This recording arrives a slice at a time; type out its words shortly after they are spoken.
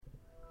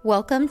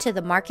Welcome to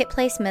the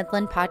Marketplace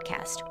Midland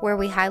podcast, where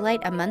we highlight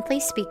a monthly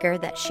speaker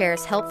that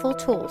shares helpful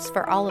tools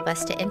for all of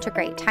us to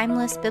integrate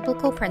timeless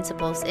biblical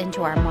principles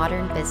into our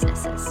modern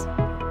businesses.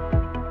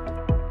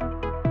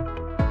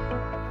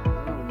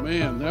 Oh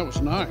man, that was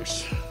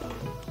nice.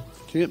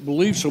 Can't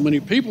believe so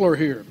many people are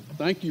here.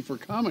 Thank you for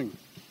coming.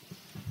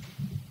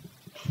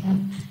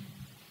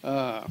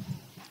 I'm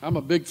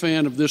a big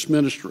fan of this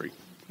ministry.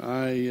 What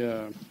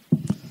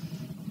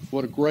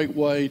a great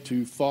way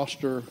to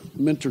foster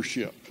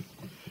mentorship.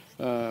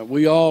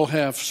 We all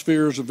have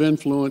spheres of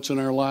influence in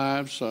our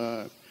lives.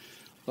 A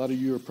lot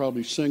of you are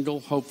probably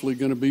single, hopefully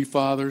going to be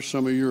fathers.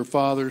 Some of you are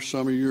fathers,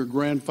 some of you are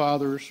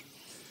grandfathers.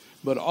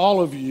 But all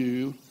of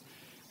you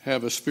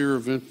have a sphere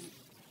of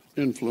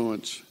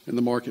influence in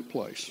the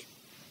marketplace.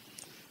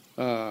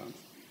 You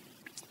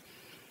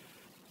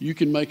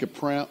can make a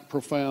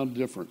profound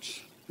difference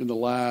in the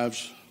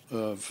lives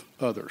of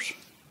others.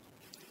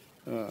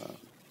 A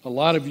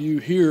lot of you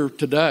here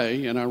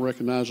today, and I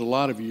recognize a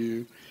lot of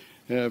you,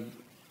 have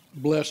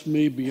blessed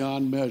me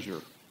beyond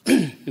measure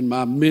in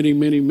my many,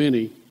 many,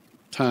 many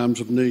times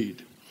of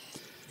need.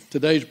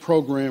 Today's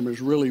program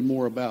is really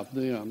more about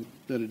them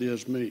than it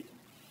is me.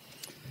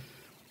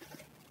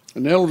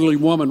 An elderly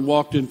woman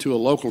walked into a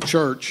local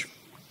church.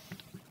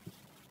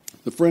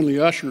 The friendly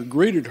usher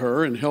greeted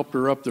her and helped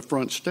her up the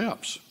front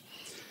steps.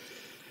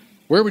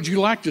 "Where would you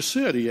like to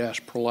sit?" he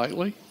asked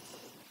politely.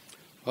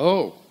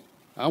 "Oh,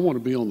 I want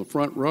to be on the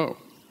front row."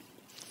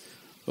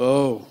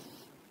 "Oh,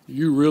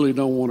 you really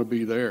don't want to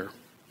be there."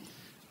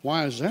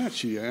 "Why is that?"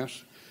 she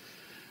asked.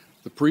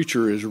 "The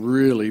preacher is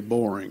really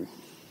boring."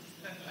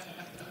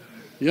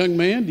 "Young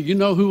man, do you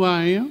know who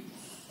I am?"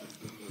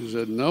 He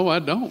said, "No, I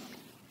don't.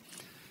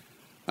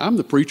 I'm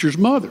the preacher's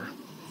mother."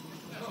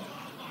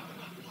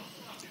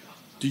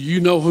 "Do you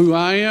know who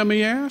I am?"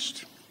 he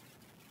asked.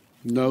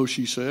 "No,"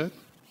 she said.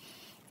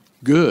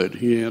 "Good,"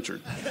 he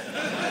answered.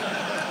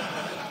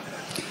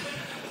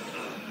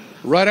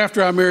 Right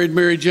after I married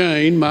Mary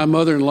Jane, my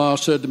mother-in-law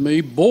said to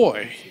me,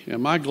 "Boy,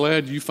 am I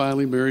glad you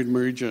finally married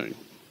Mary Jane."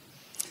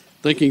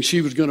 Thinking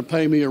she was going to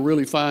pay me a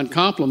really fine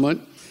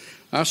compliment,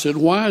 I said,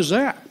 "Why is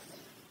that?"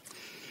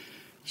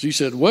 She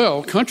said,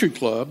 "Well, Country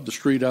Club," the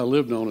street I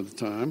lived on at the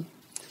time,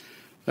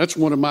 "that's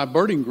one of my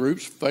birding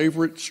group's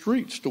favorite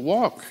streets to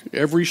walk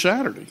every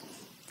Saturday.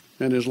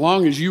 And as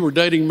long as you were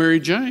dating Mary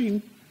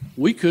Jane,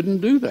 we couldn't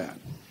do that."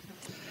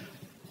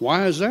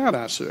 "Why is that?"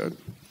 I said.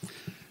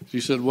 She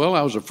said, "Well,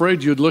 I was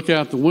afraid you'd look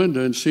out the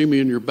window and see me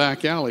in your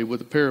back alley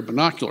with a pair of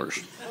binoculars."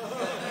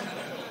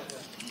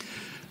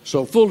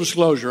 So full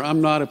disclosure, I'm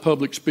not a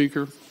public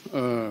speaker.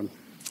 I'm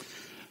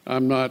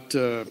not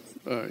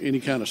any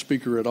kind of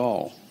speaker at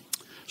all.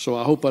 So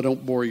I hope I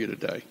don't bore you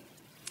today.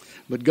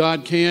 But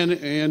God can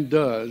and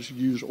does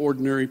use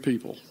ordinary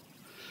people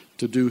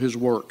to do his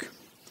work.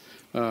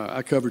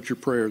 I covered your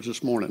prayers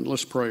this morning.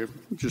 Let's pray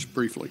just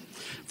briefly.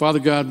 Father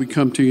God, we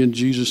come to you in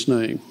Jesus'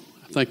 name.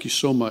 Thank you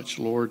so much,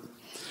 Lord,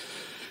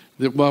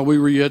 that while we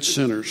were yet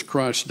sinners,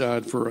 Christ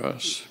died for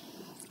us.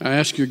 I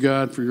ask you,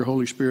 God, for your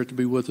Holy Spirit to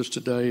be with us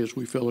today as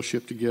we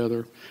fellowship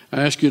together.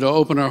 I ask you to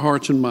open our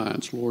hearts and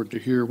minds, Lord, to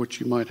hear what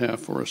you might have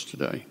for us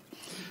today.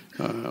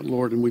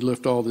 Lord, and we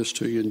lift all this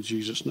to you in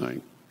Jesus'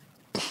 name.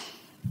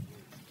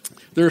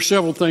 There are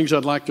several things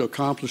I'd like to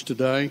accomplish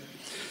today.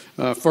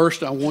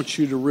 First, I want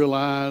you to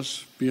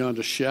realize beyond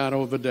a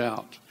shadow of a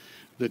doubt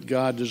that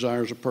God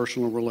desires a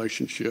personal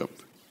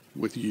relationship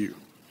with you.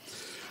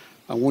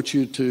 I want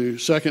you to,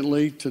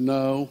 secondly, to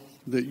know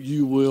that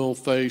you will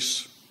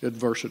face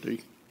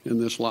adversity in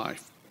this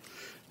life.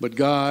 But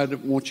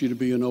God wants you to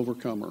be an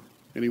overcomer,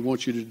 and he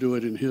wants you to do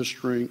it in his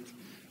strength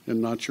and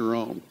not your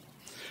own.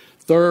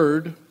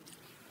 Third,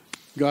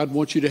 God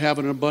wants you to have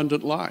an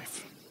abundant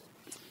life,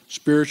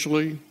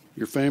 spiritually,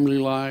 your family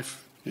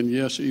life, and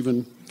yes,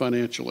 even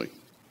financially.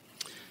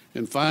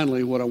 And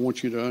finally, what I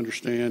want you to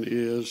understand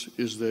is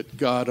that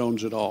God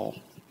owns it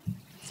all.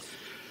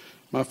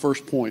 My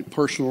first point,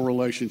 personal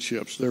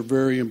relationships. They're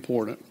very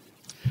important.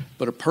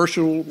 But a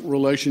personal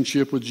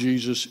relationship with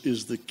Jesus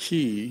is the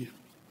key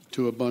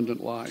to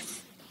abundant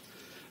life.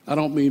 I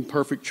don't mean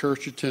perfect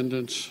church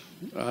attendance.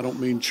 I don't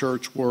mean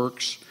church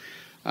works.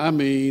 I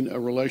mean a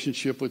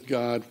relationship with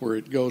God where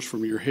it goes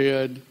from your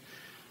head,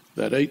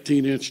 that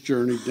 18-inch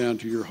journey, down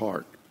to your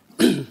heart.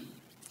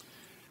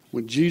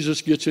 When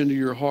Jesus gets into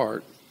your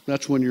heart,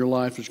 that's when your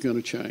life is going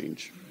to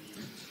change.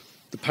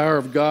 The power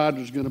of God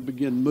is going to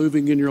begin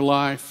moving in your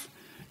life,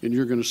 and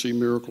you're going to see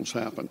miracles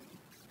happen.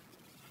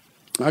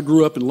 I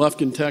grew up in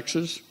Lufkin,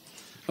 Texas.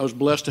 I was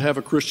blessed to have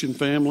a Christian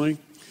family,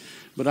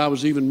 but I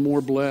was even more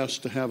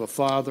blessed to have a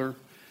father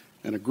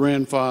and a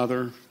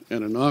grandfather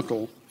and an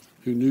uncle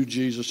who knew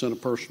Jesus in a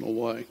personal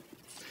way.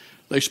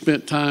 They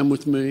spent time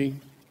with me.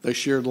 They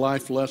shared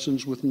life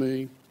lessons with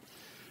me.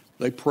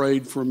 They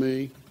prayed for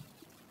me.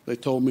 They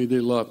told me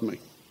they loved me.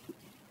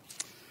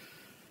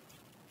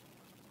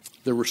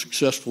 They were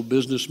successful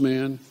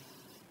businessmen,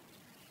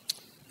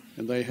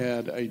 and they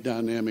had a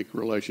dynamic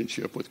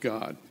relationship with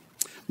God.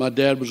 My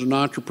dad was an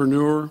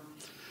entrepreneur.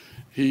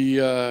 He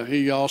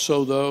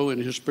also, though, in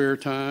his spare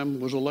time,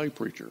 was a lay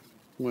preacher.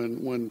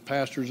 When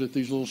pastors at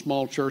these little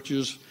small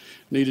churches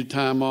needed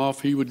time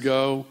off, he would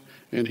go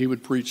and he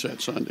would preach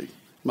that Sunday.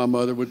 My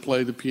mother would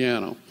play the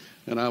piano,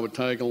 and I would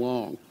tag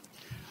along.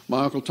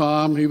 My Uncle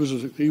Tom, he was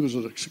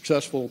a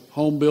successful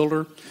home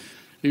builder.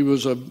 He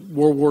was a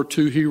World War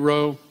II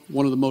hero,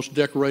 one of the most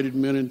decorated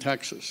men in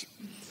Texas.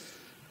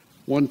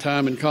 One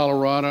time in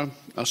Colorado,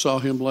 I saw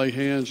him lay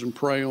hands and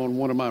pray on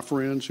one of my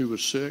friends who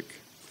was sick,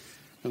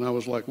 and I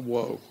was like,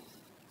 whoa,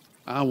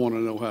 I want to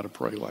know how to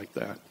pray like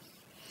that.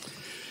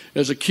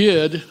 As a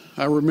kid,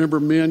 I remember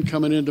men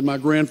coming into my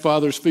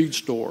grandfather's feed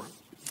store,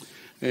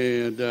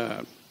 and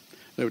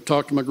they would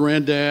talk to my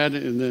granddad,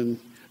 and then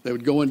they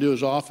would go into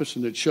his office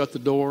and they'd shut the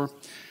door.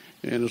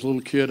 And as a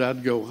little kid,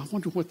 I'd go, I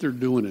wonder what they're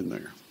doing in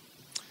there.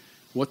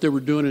 What they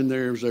were doing in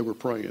there is they were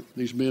praying.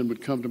 These men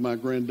would come to my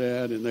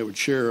granddad and they would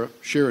share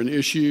an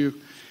issue,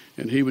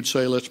 and he would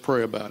say, let's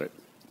pray about it.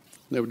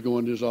 They would go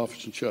into his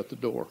office and shut the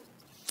door.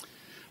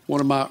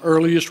 One of my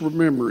earliest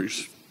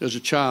memories as a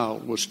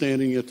child was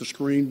standing at the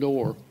screen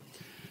door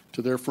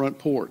to their front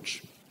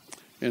porch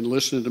and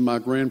listening to my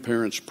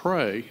grandparents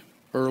pray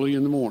early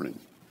in the morning.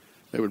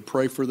 They would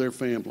pray for their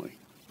family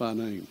by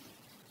name.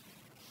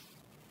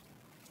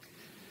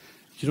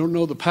 You don't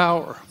know the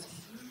power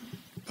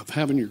of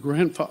having your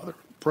grandfather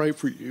pray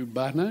for you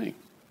by name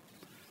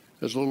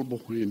as a little boy,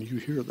 and you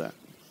hear that.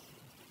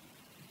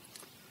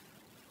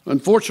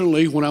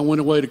 Unfortunately, when I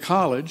went away to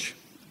college,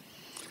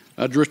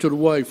 I drifted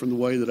away from the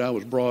way that I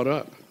was brought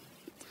up.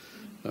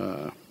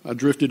 I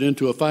drifted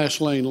into a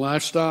fast lane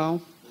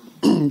lifestyle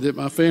that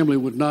my family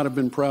would not have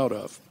been proud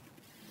of.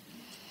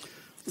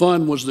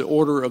 Fun was the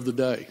order of the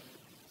day.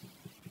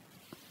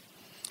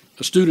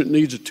 A student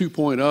needs a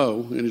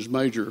 2.0 in his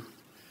major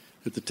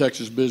at the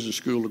Texas Business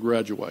School to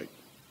graduate.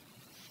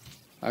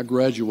 I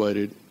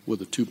graduated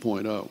with a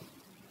 2.0.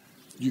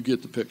 You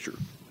get the picture.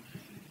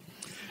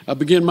 I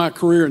began my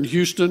career in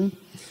Houston,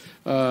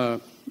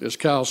 as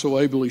Kyle so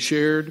ably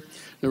shared.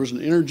 There was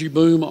an energy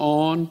boom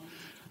on.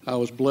 I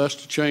was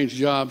blessed to change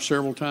jobs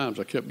several times.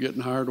 I kept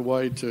getting hired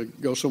away to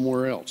go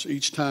somewhere else.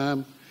 Each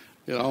time,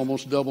 it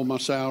almost doubled my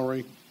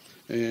salary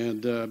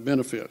and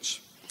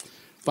benefits.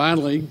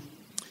 Finally,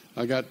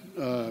 I got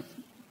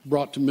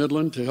brought to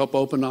Midland to help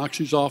open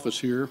Oxy's office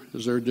here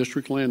as their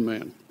district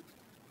landman.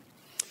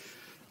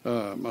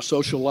 My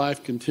social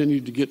life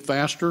continued to get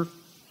faster,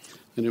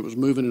 and it was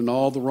moving in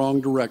all the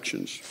wrong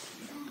directions.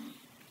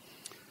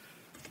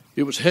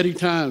 It was heady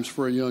times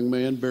for a young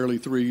man barely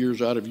 3 years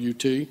out of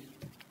UT.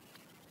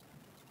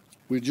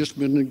 We'd just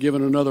been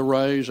given another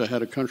raise. I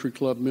had a country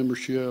club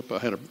membership. I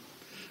had a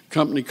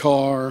company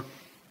car.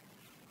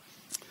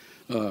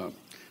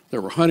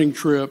 There were hunting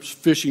trips,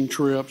 fishing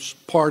trips,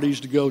 parties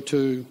to go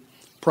to,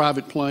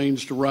 private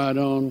planes to ride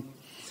on.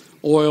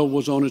 Oil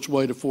was on its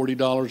way to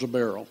 $40 a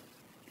barrel.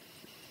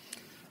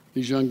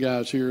 These young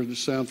guys here, does this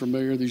sound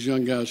familiar? These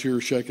young guys here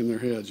are shaking their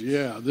heads.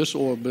 Yeah, this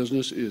oil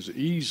business is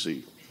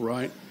easy,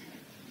 right?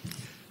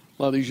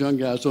 A lot of these young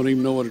guys don't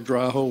even know what a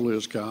dry hole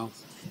is, Kyle.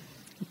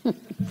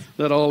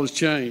 That all has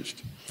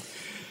changed.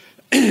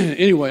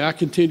 Anyway, I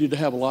continued to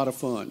have a lot of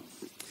fun.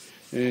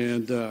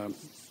 And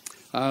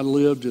I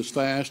lived as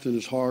fast and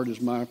as hard as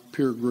my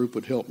peer group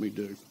would help me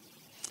do.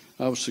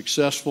 I was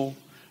successful,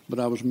 but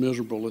I was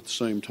miserable at the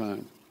same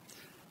time.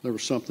 There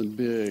was something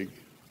big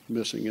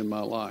missing in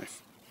my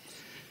life.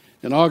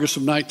 In August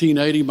of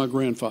 1980, my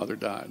grandfather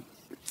died.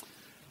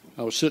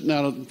 I was sitting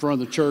out in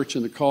front of the church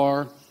in the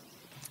car.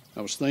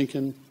 I was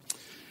thinking,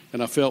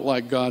 and I felt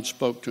like God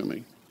spoke to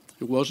me.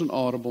 It wasn't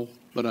audible,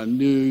 but I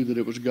knew that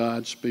it was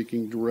God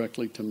speaking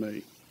directly to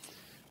me.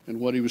 And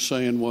what he was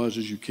saying was,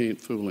 you can't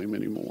fool him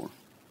anymore.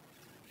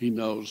 He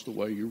knows the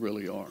way you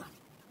really are.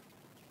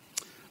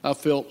 I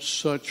felt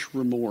such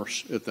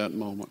remorse at that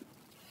moment.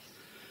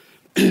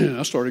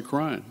 I started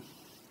crying.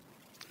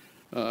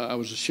 I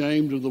was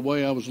ashamed of the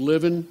way I was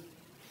living.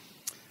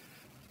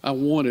 I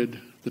wanted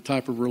the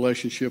type of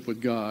relationship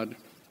with God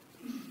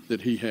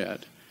that he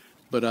had,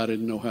 but I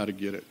didn't know how to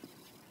get it.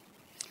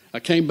 I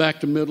came back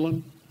to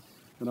Midland,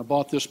 and I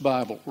bought this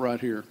Bible right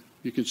here.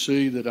 You can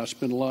see that I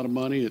spent a lot of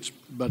money. It's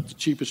about the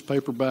cheapest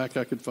paperback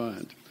I could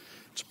find.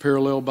 It's a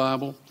parallel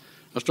Bible.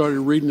 I started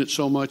reading it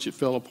so much it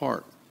fell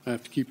apart. I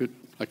keep it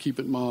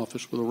in my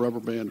office with a rubber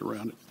band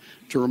around it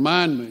to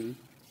remind me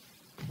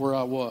where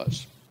I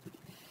was.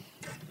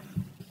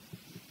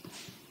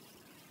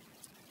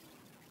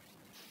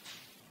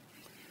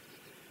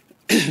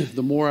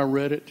 The more I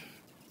read it,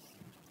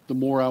 the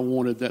more I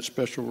wanted that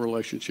special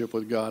relationship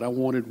with God. I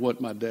wanted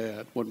what my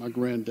dad, what my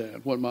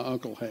granddad, what my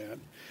uncle had,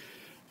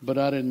 but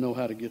I didn't know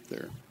how to get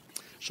there.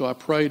 So I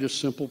prayed a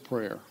simple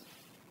prayer,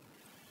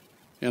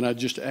 and I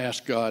just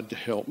asked God to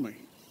help me,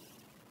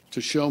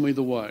 to show me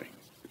the way.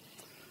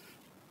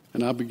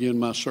 And I began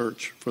my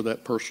search for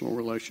that personal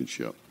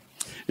relationship.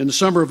 In the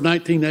summer of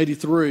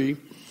 1983,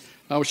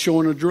 I was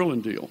showing a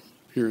drilling deal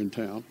here in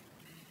town.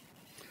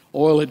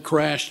 Oil had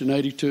crashed in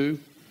 82,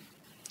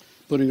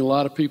 putting a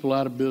lot of people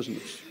out of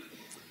business.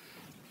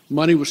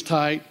 Money was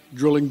tight.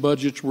 Drilling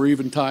budgets were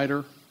even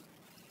tighter.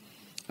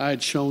 I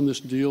had shown this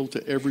deal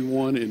to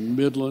everyone in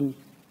Midland,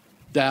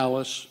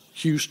 Dallas,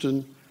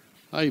 Houston,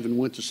 I even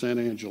went to San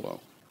Angelo.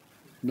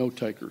 No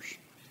takers.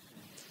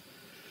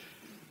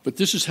 But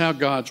this is how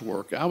God's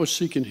work. I was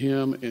seeking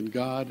him, and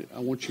God, I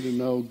want you to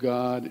know,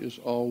 God is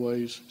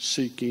always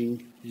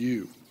seeking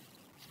you.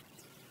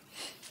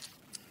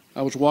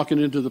 I was walking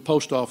into the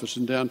post office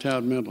in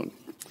downtown Midland.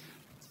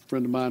 A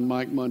friend of mine,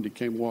 Mike Mundy,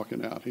 came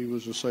walking out. He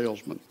was a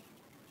salesman.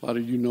 A lot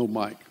of you know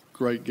Mike.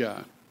 Great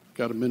guy.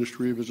 Got a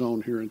ministry of his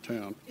own here in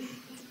town.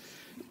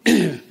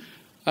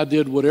 I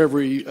did what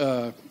every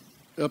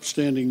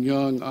upstanding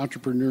young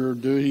entrepreneur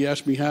do. He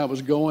asked me how it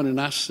was going,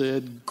 and I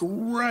said,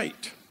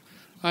 great.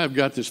 I have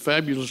got this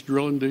fabulous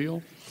drilling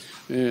deal,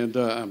 and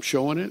I'm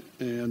showing it.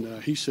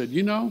 And he said,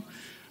 you know,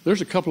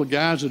 there's a couple of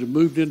guys that have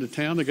moved into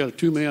town. They got a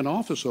two-man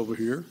office over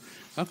here.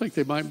 I think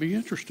they might be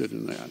interested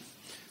in that.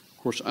 Of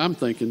course, I'm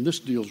thinking this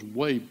deal's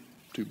way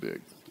too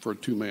big for a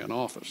two-man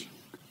office.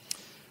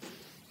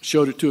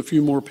 Showed it to a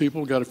few more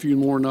people, got a few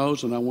more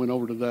no's, and I went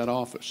over to that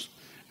office.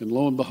 And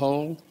lo and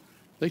behold,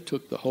 they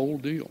took the whole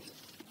deal.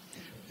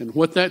 And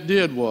what that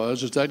did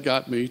was that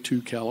got me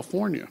to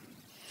California.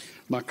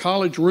 My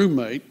college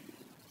roommate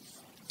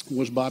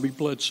was Bobby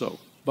Bledsoe,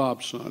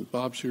 Bob's son.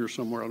 Bob's here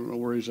somewhere. I don't know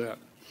where he's at.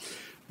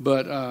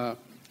 But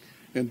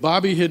and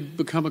Bobby had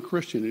become a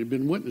Christian. He had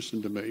been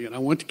witnessing to me. And I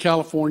went to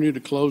California to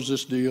close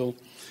this deal.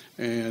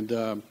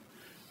 And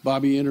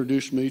Bobby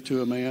introduced me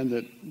to a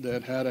man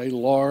that had a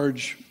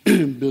large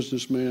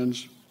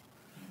businessman's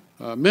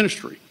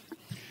ministry.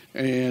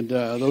 And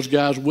those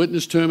guys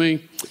witnessed to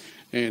me.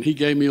 And he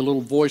gave me a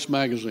little Voice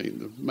magazine,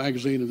 the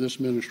magazine of this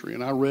ministry.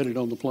 And I read it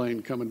on the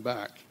plane coming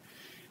back.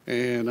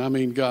 And I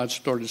mean, God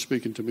started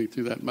speaking to me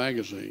through that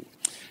magazine.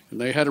 And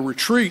they had a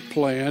retreat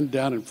planned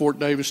down in Fort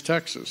Davis,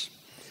 Texas.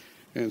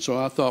 And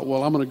so I thought,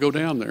 well, I'm going to go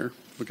down there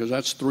because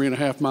that's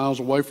 3.5 miles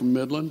away from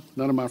Midland.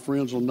 None of my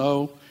friends will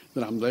know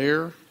that I'm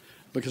there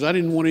because I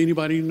didn't want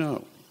anybody to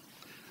know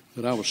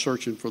that I was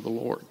searching for the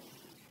Lord.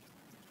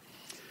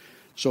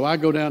 So I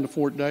go down to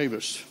Fort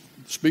Davis.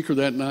 The speaker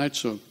that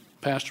night's a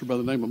pastor by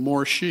the name of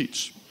Morris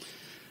Sheets.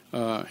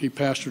 He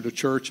pastored a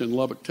church in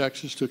Lubbock,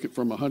 Texas, took it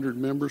from 100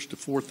 members to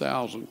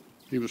 4,000.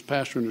 He was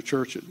pastoring a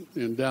church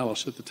in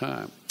Dallas at the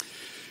time.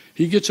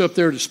 He gets up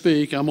there to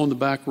speak. I'm on the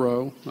back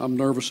row. I'm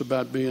nervous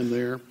about being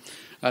there.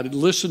 I had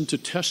listened to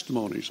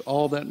testimonies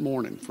all that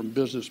morning from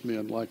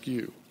businessmen like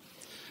you,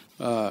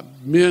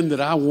 men that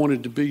I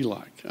wanted to be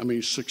like. I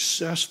mean,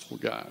 successful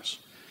guys.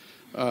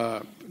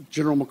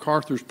 General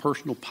MacArthur's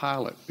personal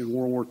pilot in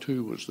World War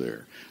II was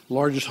there.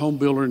 Largest home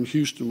builder in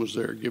Houston was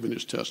there giving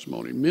his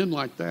testimony. Men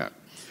like that.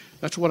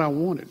 That's what I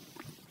wanted.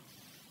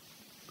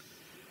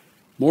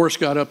 Morris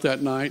got up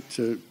that night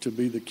to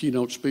be the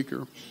keynote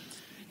speaker.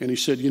 And he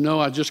said, you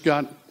know, I just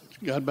got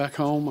back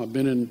home. I've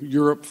been in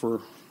Europe for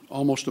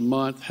almost a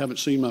month, haven't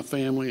seen my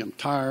family. I'm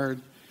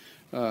tired.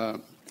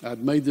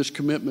 I'd made this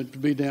commitment to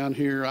be down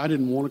here. I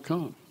didn't want to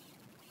come.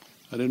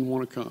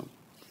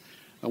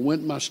 I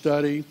went in my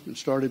study and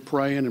started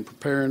praying and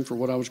preparing for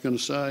what I was going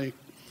to say.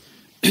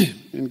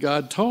 And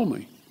God told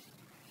me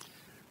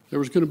there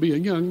was going to be a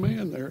young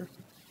man there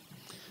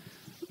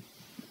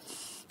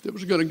that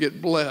was going to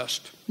get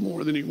blessed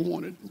more than he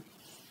wanted.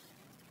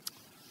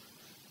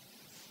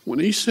 When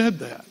he said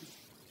that,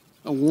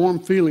 a warm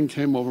feeling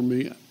came over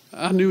me.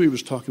 I knew he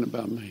was talking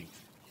about me.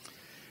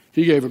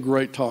 He gave a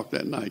great talk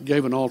that night,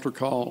 gave an altar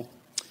call,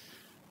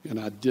 and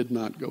I did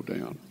not go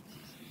down.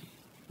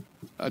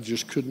 I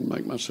just couldn't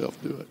make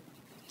myself do it.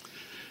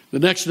 The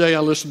next day, I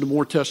listened to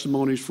more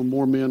testimonies from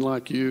more men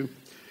like you.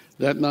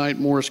 That night,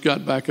 Morris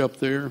got back up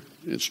there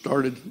and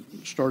started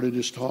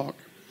his talk.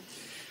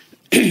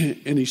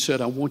 And he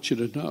said, I want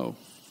you to know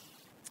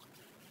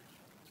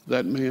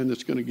that man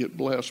that's going to get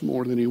blessed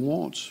more than he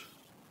wants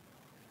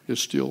is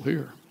still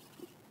here.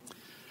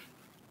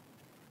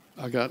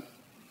 I got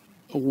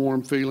a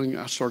warm feeling.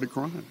 I started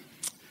crying.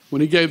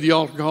 When he gave the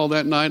altar call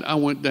that night, I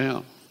went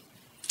down.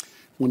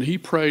 When he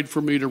prayed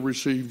for me to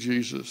receive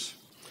Jesus,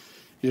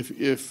 if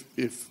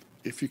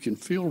you can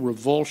feel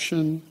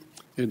revulsion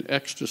and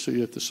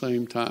ecstasy at the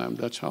same time,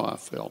 that's how I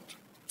felt.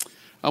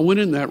 I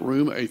went in that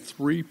room a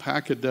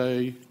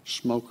 3-pack-a-day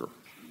smoker.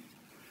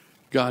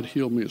 God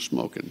healed me of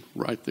smoking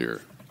right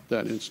there,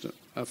 that instant.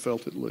 I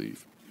felt it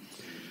leave.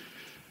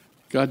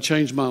 God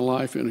changed my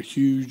life in a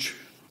huge,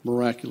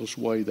 miraculous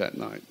way that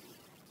night.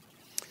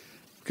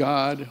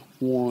 God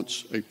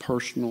wants a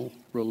personal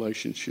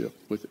relationship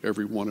with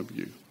every one of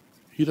you.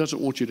 He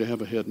doesn't want you to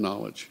have a head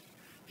knowledge.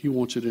 He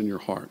wants it in your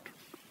heart.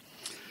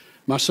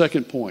 My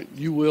second point,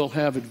 you will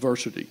have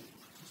adversity,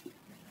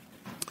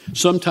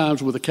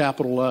 sometimes with a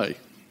capital A.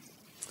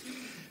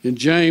 In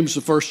James,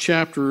 the first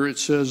chapter, it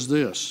says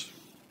this: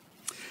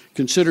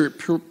 consider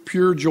it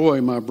pure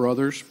joy, my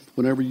brothers,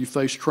 whenever you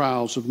face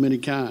trials of many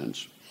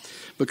kinds,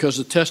 because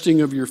the testing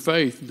of your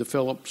faith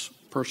develops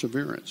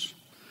perseverance.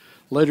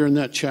 Later in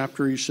that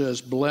chapter, he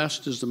says,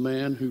 blessed is the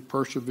man who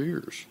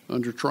perseveres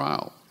under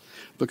trial,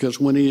 because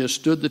when he has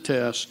stood the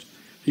test,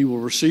 he will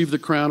receive the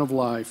crown of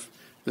life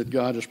that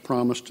God has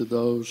promised to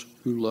those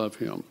who love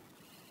him.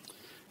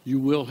 You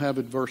will have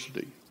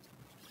adversity,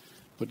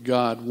 but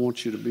God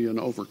wants you to be an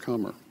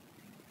overcomer.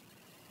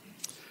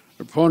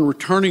 Upon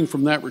returning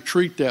from that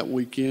retreat that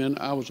weekend,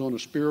 I was on a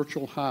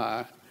spiritual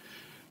high,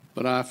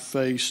 but I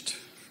faced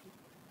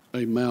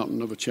a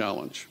mountain of a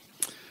challenge.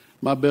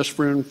 My best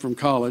friend from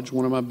college,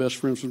 one of my best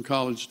friends from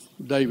college,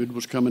 David,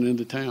 was coming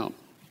into town.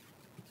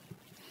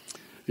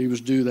 He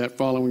was due that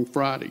following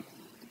Friday.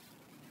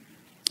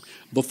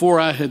 Before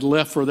I had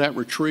left for that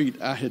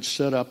retreat, I had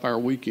set up our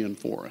weekend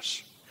for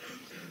us,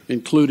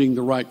 including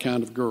the right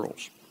kind of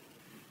girls.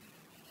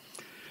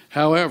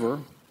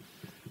 However,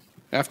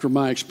 after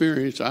my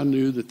experience, I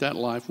knew that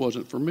life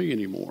wasn't for me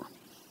anymore.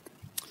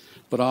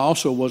 But I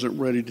also wasn't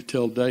ready to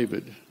tell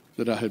David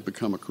that I had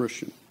become a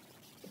Christian.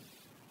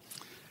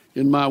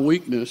 In my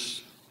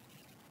weakness,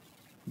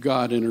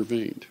 God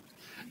intervened.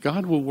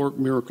 God will work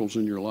miracles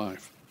in your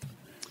life.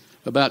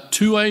 About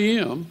 2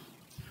 a.m.,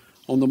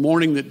 on the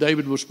morning that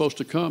David was supposed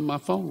to come, my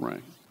phone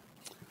rang.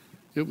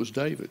 It was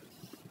David.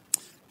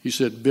 He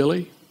said,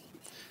 "Billy,"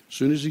 as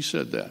soon as he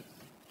said that,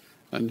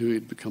 I knew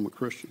he'd become a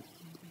Christian.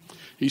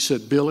 He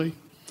said, "Billy,"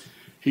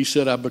 he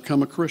said, "I've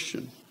become a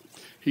Christian."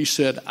 He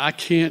said, "I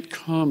can't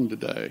come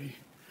today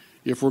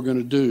if we're going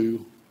to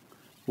do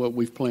what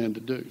we've planned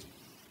to do."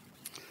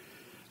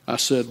 I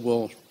said,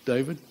 "Well,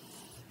 David,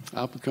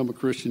 I've become a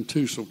Christian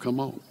too, so come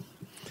on."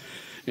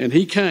 And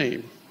he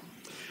came,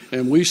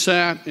 and we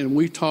sat and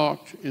we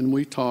talked and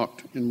we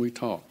talked and we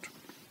talked.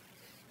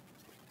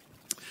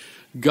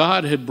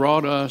 God had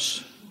brought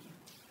us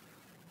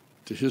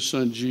to his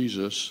son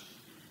Jesus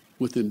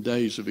within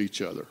days of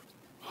each other.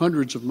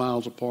 Hundreds of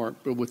miles apart,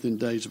 but within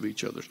days of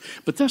each other.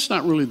 But that's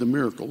not really the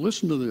miracle.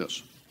 Listen to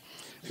this.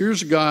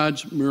 Here's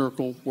God's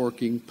miracle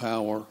working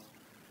power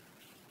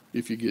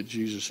if you get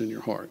Jesus in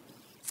your heart.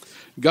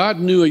 God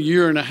knew a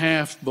year and a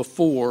half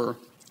before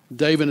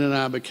David and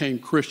I became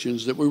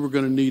Christians that we were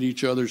going to need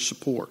each other's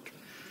support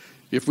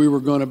if we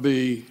were going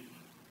to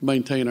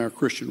maintain our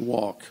Christian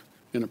walk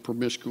in a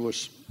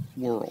promiscuous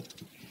world.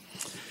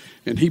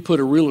 And he put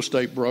a real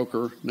estate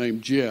broker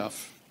named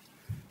Jeff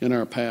in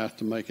our path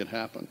to make it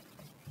happen.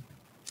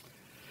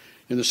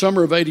 In the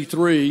summer of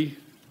 '83,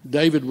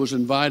 David was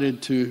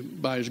invited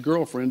by his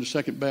girlfriend to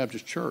Second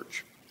Baptist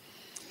Church.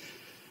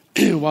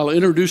 While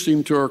introducing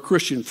him to our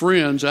Christian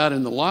friends out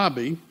in the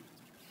lobby,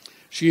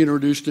 she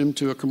introduced him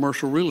to a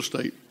commercial real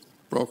estate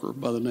broker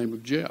by the name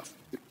of Jeff.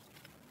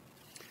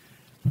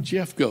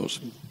 Jeff goes,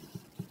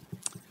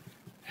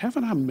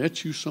 "Haven't I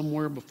met you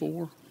somewhere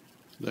before?"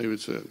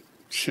 David said,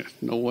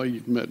 "No way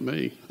you've met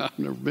me. I've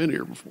never been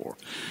here before."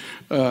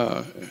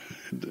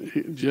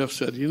 Jeff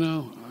said,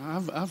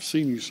 I've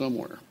seen you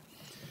somewhere."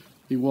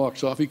 He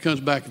walks off. He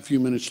comes back a few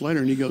minutes later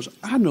and he goes,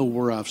 "I know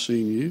where I've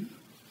seen you."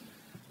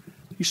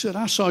 He said,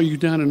 "I saw you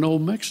down in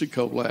Old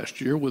Mexico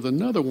last year with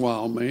another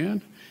wild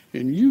man,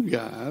 and you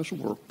guys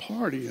were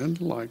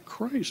partying like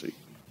crazy."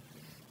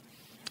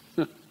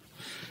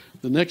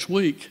 The next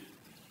week,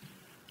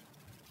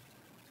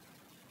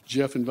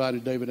 Jeff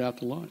invited David out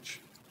to lunch,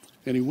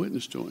 and he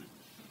witnessed to him.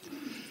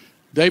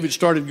 David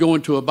started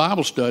going to a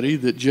Bible study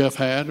that Jeff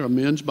had, a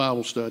men's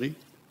Bible study,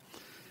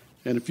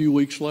 and a few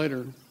weeks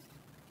later,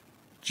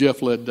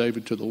 Jeff led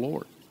David to the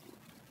Lord.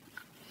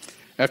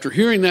 After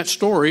hearing that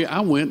story,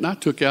 I went and I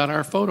took out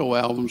our photo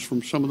albums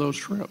from some of those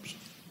trips.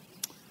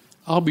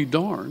 I'll be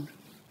darned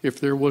if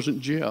there wasn't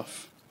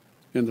Jeff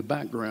in the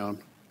background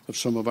of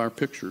some of our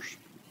pictures.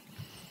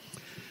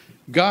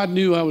 God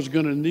knew I was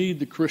going to need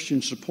the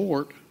Christian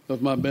support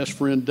of my best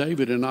friend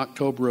David in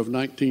October of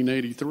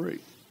 1983.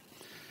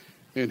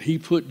 And he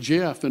put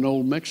Jeff in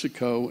Old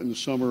Mexico in the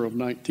summer of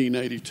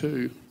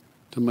 1982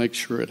 to make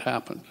sure it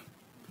happened.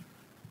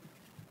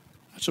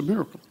 That's a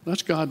miracle.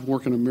 That's God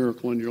working a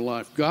miracle in your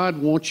life. God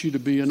wants you to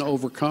be an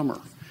overcomer.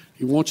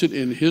 He wants it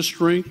in his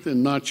strength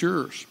and not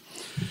yours.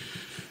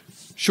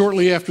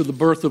 Shortly after the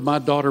birth of my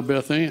daughter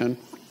Beth Ann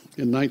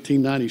in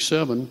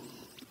 1997,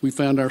 we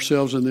found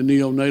ourselves in the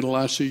neonatal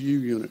ICU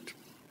unit.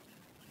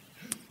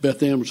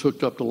 Beth Ann was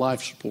hooked up to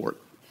life support.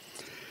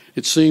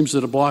 It seems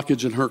that a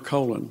blockage in her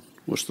colon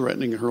was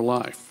threatening her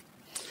life.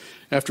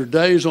 After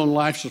days on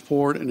life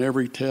support and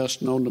every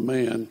test known to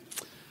man,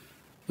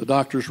 the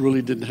doctors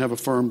really didn't have a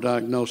firm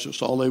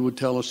diagnosis. All they would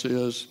tell us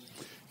is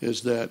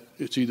that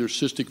it's either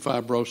cystic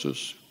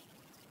fibrosis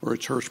or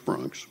it's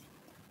Hirschsprung's.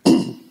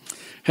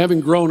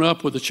 Having grown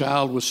up with a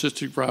child with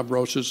cystic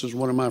fibrosis as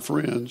one of my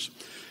friends,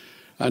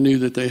 I knew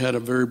that they had a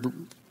very,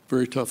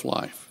 very tough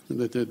life and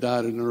that they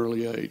died at an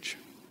early age.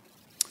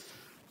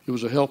 It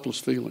was a helpless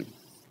feeling.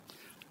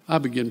 I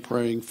began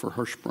praying for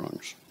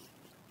Hirschsprung's.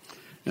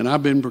 And I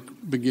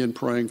began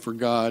praying for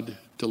God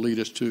to lead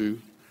us to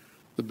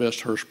the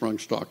best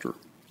Hirschsprung's doctor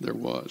there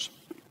was.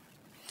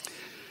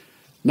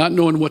 Not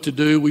knowing what to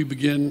do, we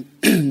began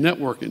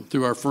networking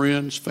through our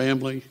friends,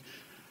 family,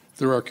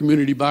 through our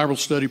community Bible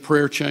study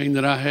prayer chain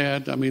that I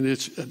had. I mean,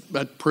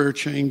 that prayer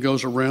chain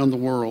goes around the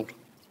world.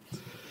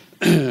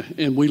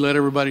 And we let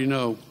everybody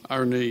know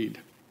our need.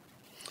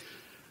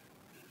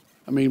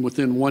 I mean,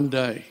 within one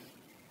day,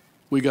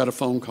 we got a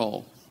phone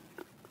call.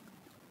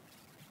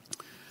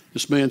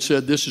 This man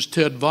said, "This is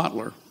Ted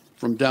Votler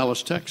from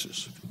Dallas,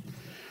 Texas.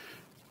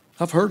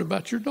 I've heard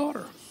about your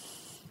daughter."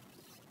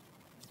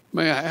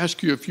 May I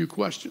ask you a few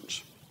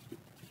questions?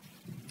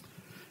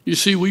 You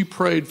see, we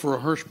prayed for a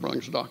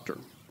Hirschsprung's doctor.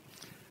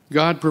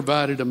 God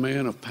provided a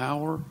man of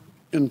power,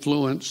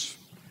 influence,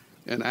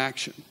 and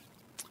action.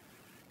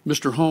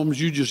 Mr. Holmes,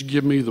 you just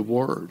give me the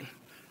word.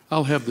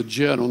 I'll have the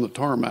jet on the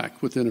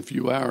tarmac within a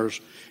few hours,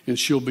 and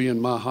she'll be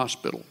in my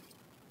hospital.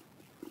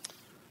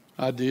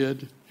 I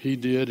did, he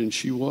did, and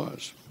she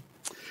was.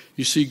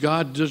 You see,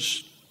 God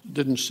just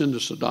didn't send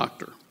us a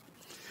doctor.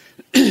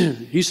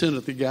 He sent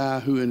us the guy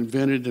who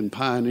invented and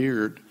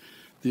pioneered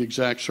the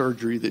exact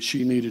surgery that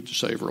she needed to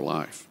save her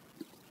life.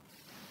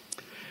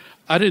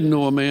 I didn't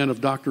know a man of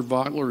Dr.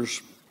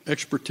 Vogler's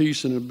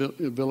expertise and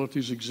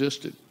abilities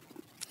existed,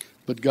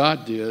 but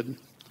God did,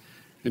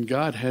 and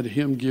God had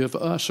him give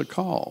us a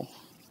call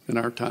in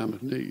our time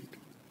of need.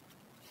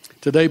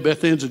 Today,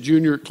 Beth Ann's a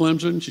junior at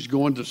Clemson. She's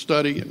going to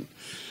study in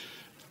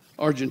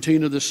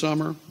Argentina this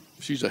summer.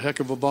 She's a heck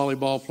of a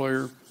volleyball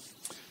player.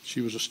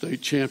 She was a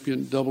state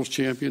champion, doubles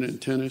champion in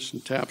tennis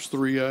and TAPS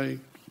 3A.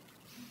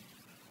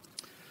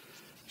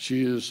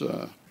 She is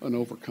an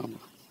overcomer.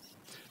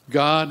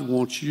 God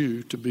wants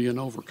you to be an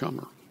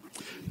overcomer.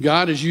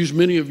 God has used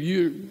many of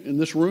you in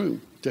this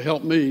room to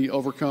help me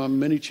overcome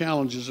many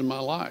challenges in my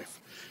life.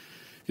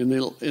 In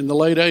the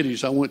late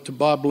 80s, I went to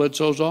Bob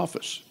Bledsoe's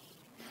office.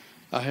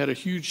 I had a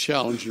huge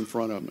challenge in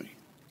front of me.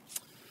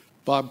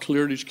 Bob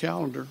cleared his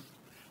calendar.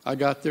 I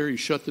got there, he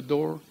shut the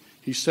door.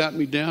 He sat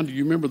me down. Do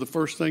you remember the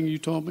first thing you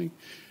told me?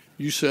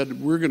 You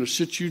said, we're going to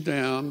sit you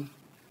down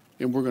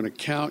and we're going to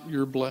count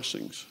your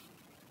blessings.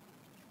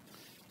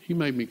 He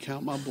made me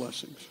count my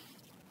blessings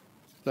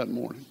that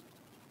morning.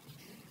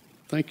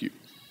 Thank you.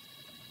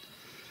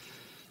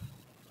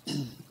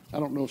 I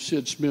don't know if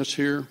Sid Smith's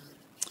here,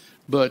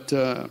 but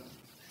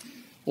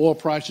oil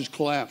prices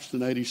collapsed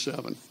in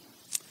 '87.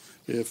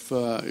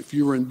 If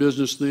you were in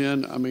business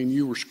then, I mean,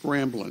 you were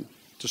scrambling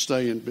to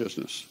stay in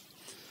business.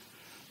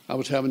 I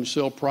was having to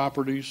sell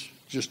properties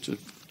just to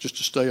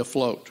stay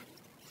afloat.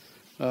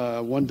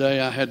 One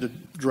day I had to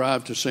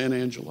drive to San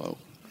Angelo,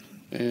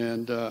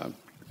 and I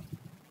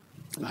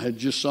had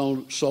just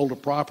sold a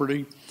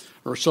property,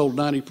 or sold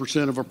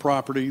 90% of a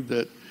property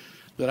that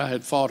I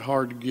had fought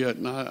hard to get,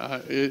 and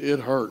it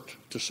hurt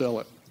to sell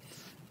it.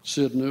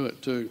 Sid knew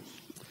it too.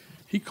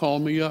 He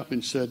called me up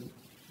and said,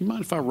 you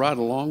mind if I ride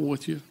along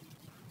with you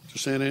to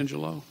San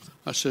Angelo?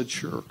 I said,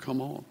 sure, come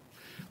on.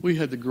 We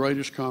had the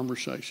greatest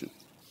conversation.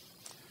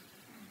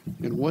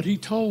 And what he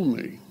told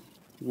me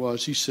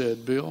was, he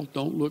said, Bill,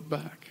 don't look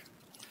back.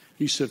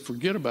 He said,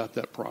 forget about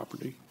that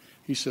property.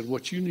 He said,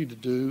 what you need to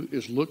do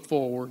is look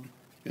forward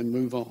and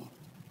move on.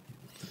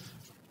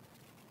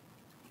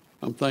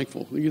 I'm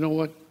thankful. You know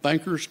what?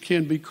 Bankers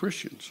can be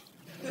Christians.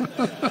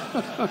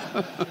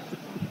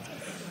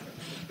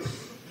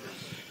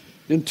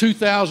 In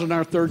 2000,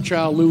 our third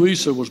child,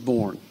 Louisa, was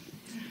born.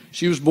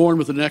 She was born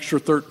with an extra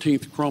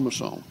 13th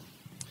chromosome.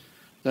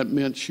 That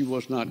meant she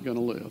was not going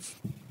to live.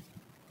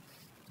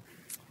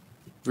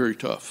 Very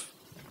tough.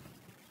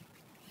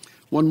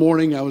 One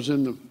morning, I was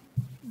in the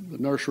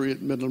nursery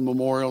at Midland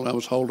Memorial. I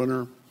was holding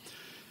her,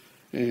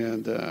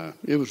 and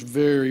it was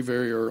very,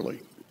 very early,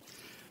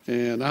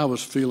 and I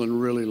was feeling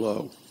really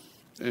low,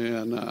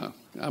 and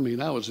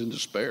I was in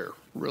despair,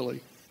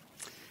 really,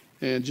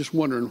 and just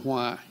wondering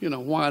why.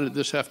 Why did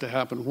this have to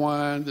happen?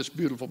 Why this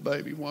beautiful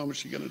baby? Why was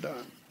she going to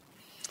die?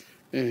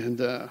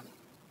 And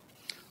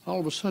all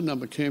of a sudden, I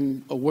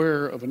became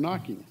aware of a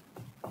knocking.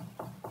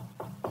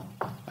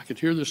 I could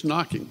hear this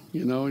knocking,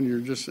 and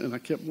I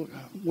kept looking,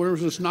 where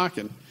was this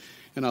knocking?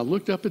 And I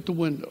looked up at the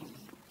window,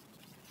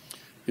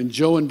 and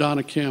Joe and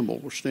Donna Campbell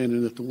were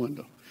standing at the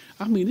window.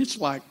 It's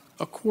like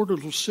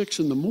 5:45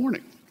 in the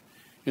morning,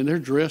 and they're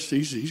dressed.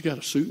 He's got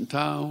a suit and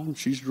tie on.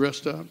 She's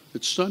dressed up.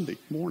 It's Sunday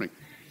morning.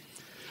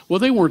 Well,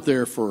 they weren't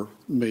there for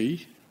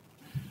me.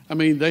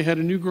 They had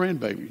a new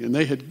grandbaby, and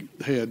they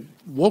had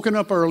woken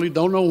up early,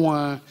 don't know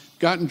why,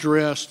 gotten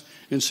dressed,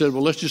 and said,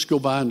 well, let's just go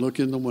by and look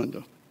in the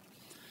window.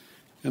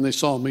 And they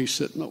saw me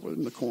sitting over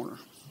in the corner.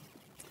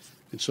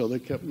 And so they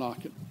kept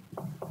knocking.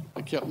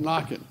 They kept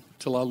knocking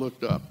till I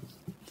looked up.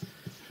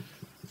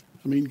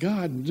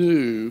 God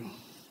knew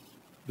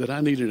that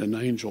I needed an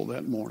angel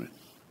that morning.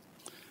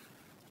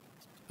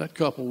 That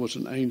couple was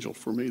an angel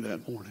for me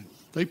that morning.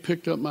 They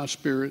picked up my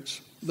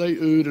spirits. They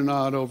oohed and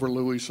ahed over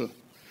Louisa.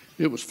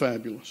 It was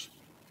fabulous.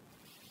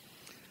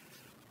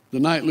 The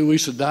night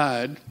Louisa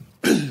died,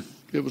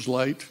 it was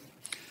late.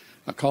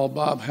 I called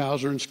Bob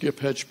Hauser and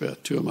Skip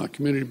Hedgepeth, two of my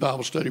community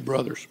Bible study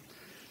brothers.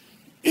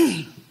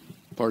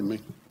 Pardon me.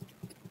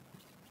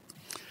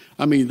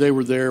 They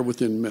were there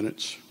within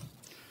minutes.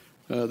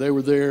 They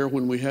were there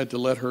when we had to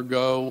let her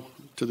go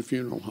to the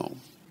funeral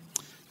home,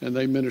 and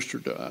they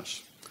ministered to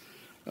us.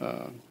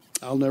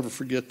 I'll never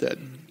forget that.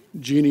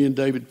 Jeannie and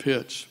David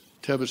Pitts,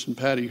 Tevis and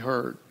Patty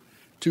Hurd,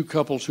 two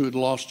couples who had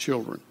lost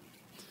children.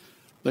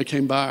 They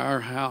came by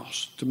our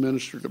house to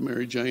minister to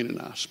Mary Jane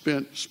and I,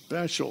 spent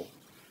special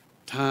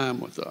time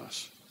with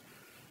us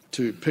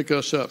to pick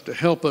us up, to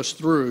help us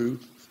through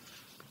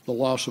the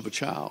loss of a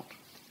child.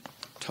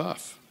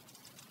 Tough.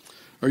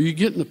 Are you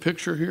getting the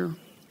picture here?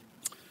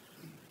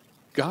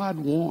 God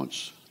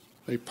wants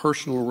a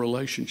personal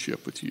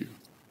relationship with you.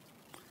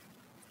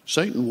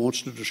 Satan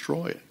wants to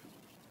destroy it.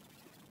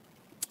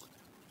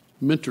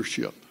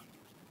 Mentorship.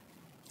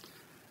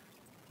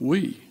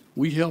 We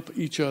help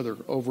each other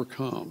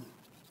overcome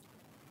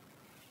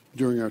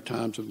during our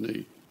times of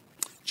need.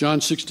 John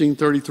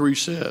 16:33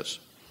 says,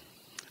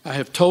 I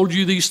have told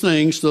you these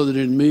things so that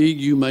in me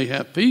you may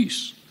have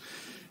peace.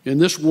 In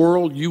this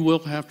world you will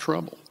have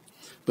trouble,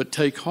 but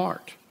take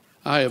heart.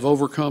 I have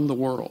overcome the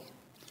world.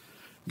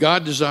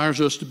 God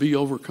desires us to be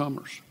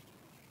overcomers.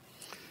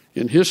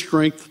 In his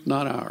strength,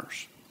 not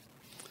ours.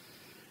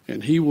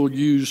 And he will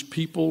use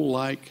people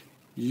like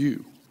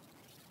you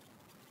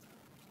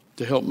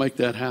to help make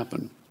that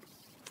happen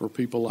for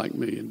people like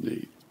me in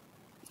need.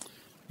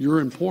 You're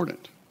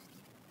important.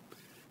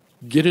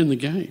 Get in the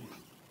game.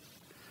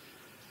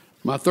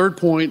 My third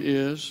point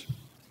is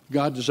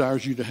God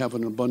desires you to have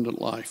an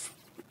abundant life.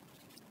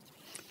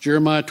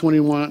 Jeremiah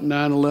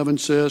 29:11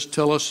 says,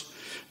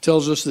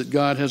 tells us that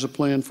God has a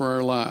plan for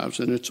our lives,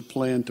 and it's a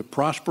plan to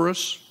prosper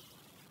us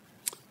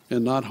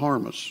and not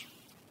harm us.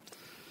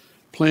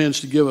 Plans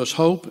to give us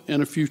hope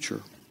and a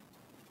future.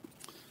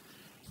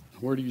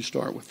 Where do you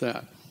start with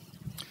that?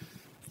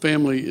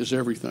 Family is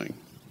everything.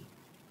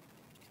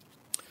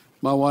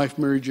 My wife,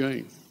 Mary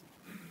Jane.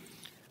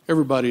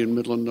 Everybody in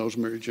Midland knows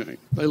Mary Jane.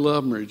 They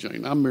love Mary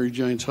Jane. I'm Mary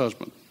Jane's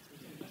husband.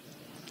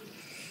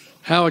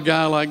 How a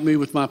guy like me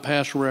with my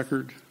past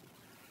record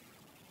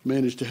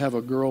managed to have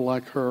a girl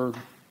like her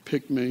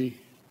pick me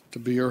to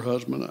be her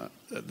husband,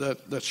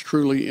 that's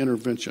truly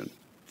intervention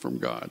from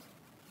God.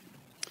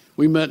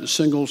 We met in a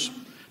singles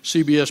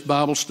CBS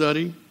Bible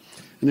study,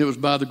 and it was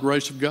by the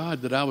grace of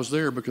God that I was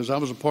there because I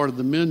was a part of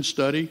the men's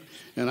study,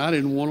 and I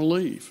didn't want to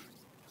leave.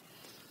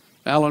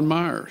 Alan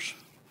Myers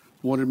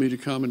wanted me to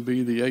come and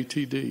be the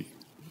ATD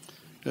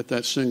at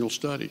that single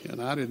study,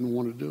 and I didn't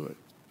want to do it.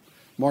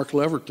 Mark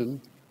Leverton,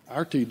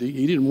 our TD,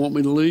 he didn't want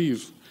me to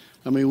leave.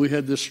 I mean, we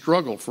had this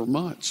struggle for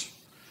months.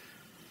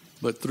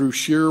 But through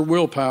sheer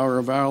willpower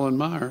of Alan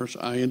Myers,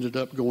 I ended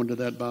up going to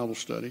that Bible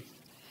study,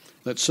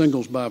 that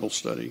singles Bible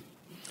study,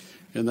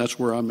 and that's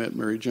where I met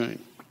Mary Jane.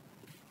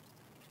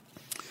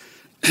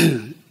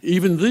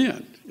 Even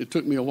then, it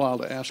took me a while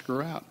to ask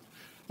her out.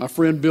 My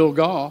friend Bill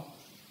Gaw,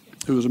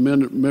 who was a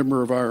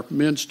member of our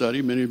men's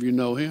study, many of you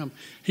know him,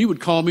 he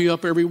would call me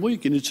up every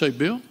week and he'd say,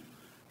 Bill, have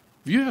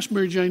you asked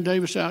Mary Jane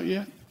Davis out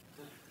yet?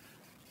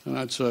 And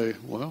I'd say,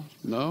 well,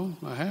 no,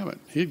 I haven't.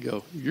 He'd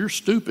go, you're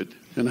stupid,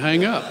 and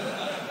hang up.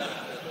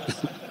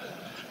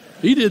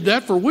 He did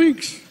that for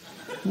weeks.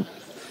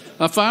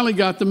 I finally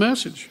got the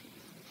message.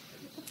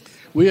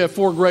 We have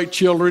 4 great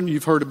children.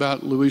 You've heard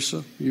about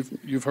Louisa.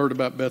 You've heard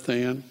about Beth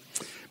Ann.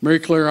 Mary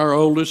Claire, our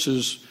oldest,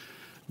 is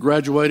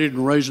graduated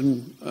and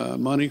raising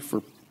money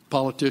for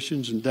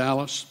politicians in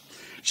Dallas.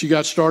 She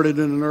got started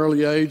at an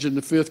early age in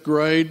the 5th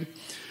grade.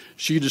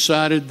 She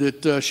decided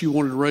that she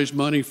wanted to raise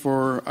money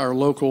for our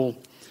local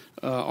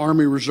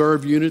Army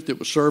Reserve unit that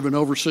was serving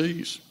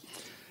overseas.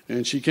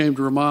 And she came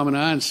to her mom and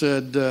I and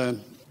said,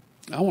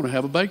 I want to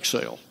have a bake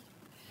sale.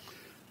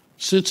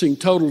 Sensing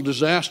total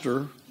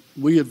disaster,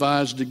 we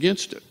advised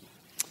against it.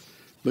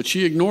 But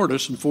she ignored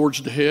us and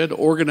forged ahead,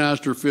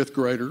 organized her 5th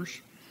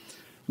graders,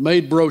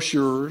 made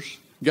brochures,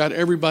 got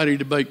everybody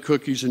to bake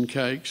cookies and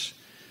cakes.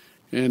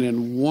 And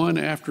in one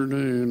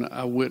afternoon,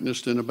 I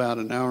witnessed in about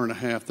an hour and a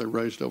half, they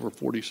raised over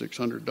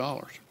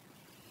 $4,600.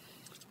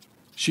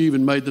 She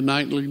even made the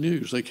nightly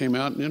news. They came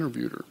out and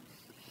interviewed her.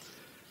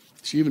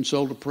 She even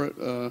sold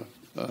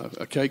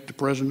a cake to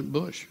President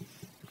Bush.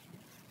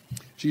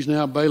 She's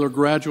now a Baylor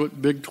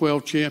graduate, Big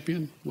 12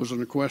 champion, was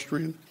an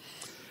equestrian.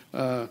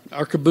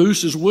 Our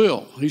caboose is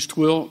Will. He's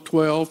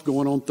 12,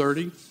 going on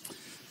 30.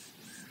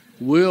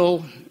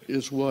 Will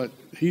is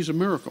he's a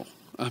miracle.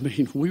 I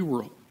mean, we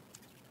were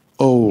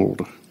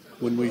old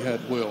when we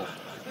had Will.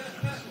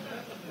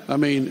 I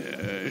mean,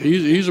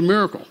 he's a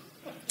miracle.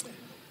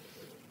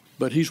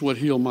 But he's what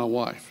healed my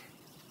wife.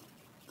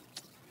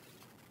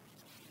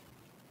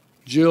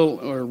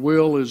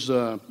 Will is,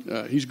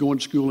 he's going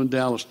to school in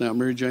Dallas now.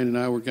 Mary Jane and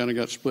I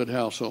got split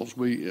households.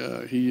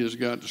 He has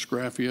got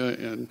dysgraphia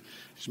and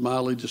he's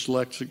mildly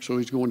dyslexic, so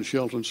he's going to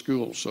Shelton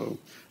School. So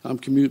I'm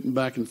commuting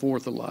back and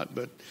forth a lot.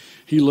 But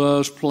he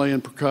loves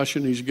playing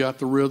percussion. He's got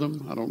the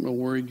rhythm. I don't know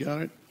where he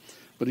got it,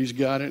 but he's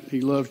got it.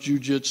 He loves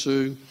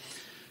jujitsu.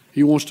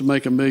 He wants to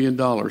make $1 million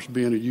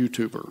being a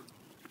YouTuber.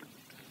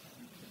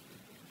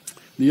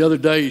 The other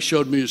day, he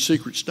showed me his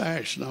secret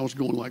stash, and I was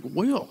going like,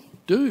 Will,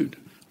 dude,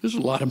 this is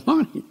a lot of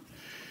money.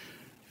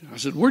 I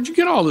said, where'd you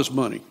get all this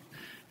money?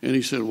 And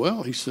he said,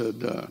 well, he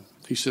said,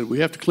 we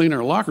have to clean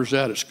our lockers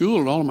out at school,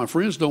 and all of my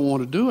friends don't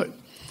want to do it.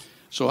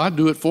 So I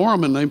do it for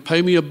them, and they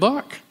pay me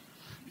 $1.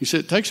 He said,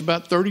 it takes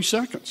about 30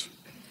 seconds.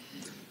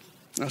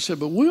 I said,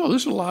 but Will,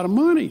 this is a lot of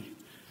money.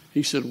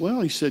 He said, well,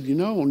 on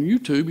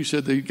YouTube, he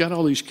said, they got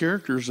all these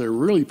characters. They're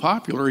really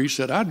popular. He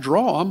said, I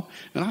draw them,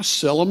 and I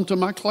sell them to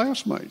my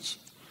classmates.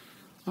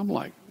 I'm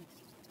like,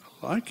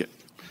 I like it.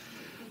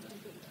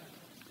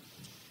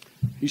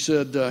 He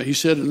said,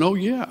 oh,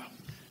 yeah.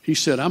 He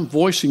said, I'm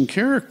voicing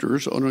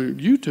characters on a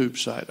YouTube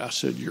site. I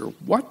said, you're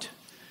what?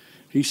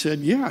 He said,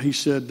 yeah. He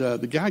said,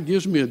 the guy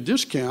gives me a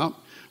discount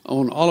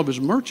on all of his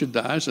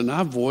merchandise, and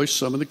I voiced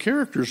some of the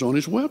characters on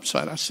his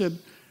website. I said,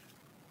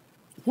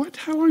 what?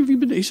 How long have you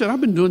been? He said,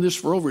 I've been doing this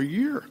for over a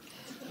year.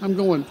 I'm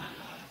going,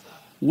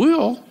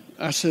 Will,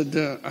 I said,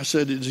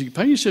 does he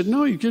pay? He said,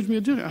 no, he gives me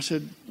a discount. I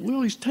said,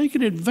 Will, he's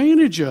taking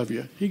advantage of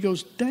you. He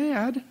goes,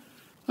 Dad,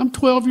 I'm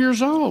 12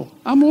 years old.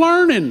 I'm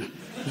learning.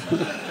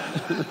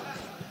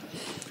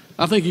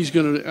 I think he's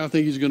going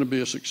to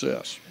be a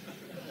success.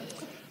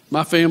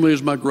 My family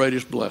is my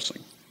greatest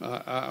blessing.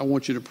 I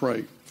want you to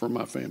pray for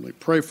my family.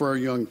 Pray for our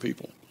young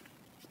people.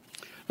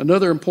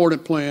 Another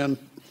important plan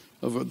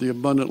of the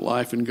abundant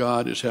life in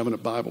God is having a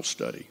Bible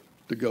study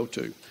to go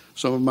to.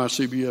 Some of my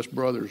CBS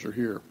brothers are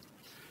here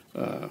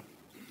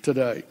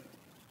today.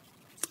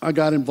 I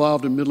got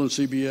involved in Midland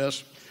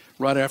CBS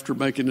right after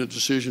making a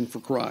decision for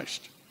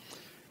Christ.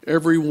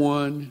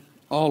 Everyone,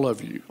 all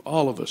of you,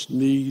 all of us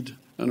need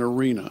an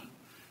arena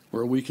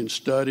where we can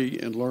study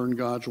and learn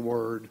God's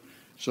Word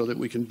so that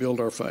we can build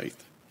our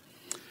faith.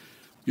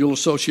 You'll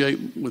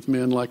associate with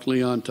men like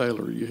Leon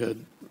Taylor. You had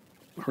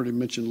heard him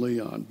mention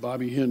Leon.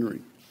 Bobby Henry,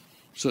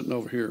 sitting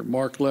over here.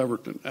 Mark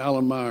Leverton,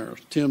 Alan Myers,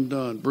 Tim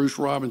Dunn, Bruce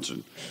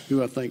Robinson,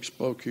 who I think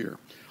spoke here.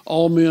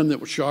 All men that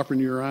would sharpen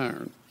your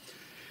iron.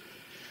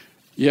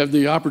 You have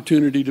the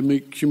opportunity to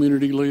meet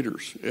community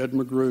leaders. Ed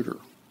Magruder,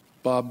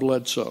 Bob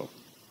Bledsoe,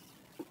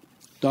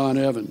 Don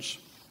Evans,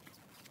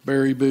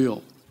 Barry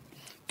Beal.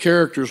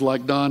 Characters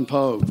like Don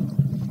Poe,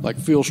 like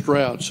Phil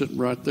Stroud sitting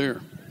right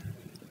there.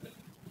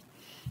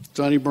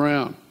 Sonny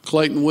Brown,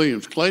 Clayton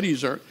Williams.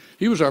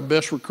 He was our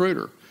best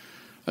recruiter.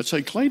 I'd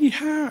say, Clayton,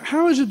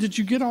 how is it that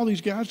you get all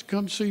these guys to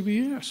come to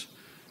CBS?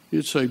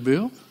 He'd say,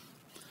 Bill.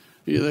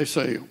 They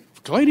say,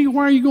 Clayton,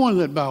 why are you going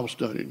to that Bible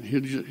study? And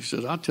he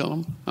says, I tell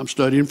them, I'm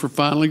studying for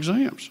final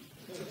exams.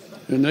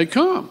 And they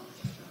come.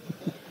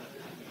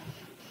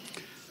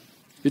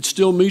 It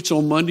still meets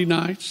on Monday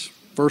nights.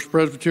 First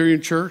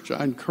Presbyterian Church,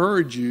 I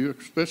encourage you,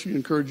 especially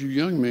encourage you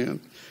young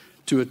men,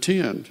 to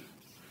attend.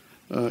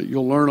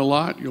 You'll learn a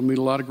lot. You'll meet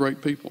a lot of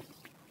great people.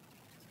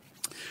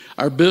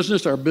 Our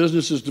business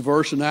is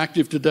diverse and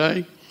active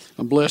today.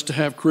 I'm blessed to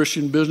have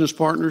Christian business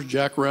partners.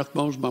 Jack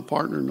Rathbone's my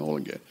partner in the oil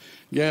and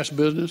gas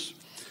business.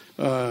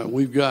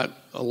 We've got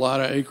a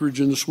lot of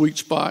acreage in the sweet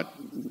spot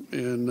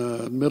in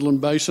Midland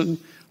Basin.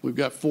 We've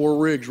got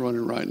 4 rigs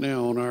running right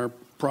now on our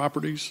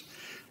properties.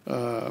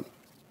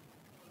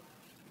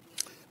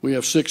 We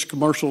have 6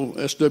 commercial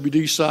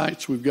SWD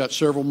sites. We've got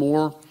several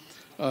more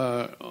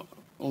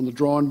on the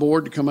drawing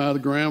board to come out of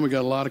the ground. We've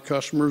got a lot of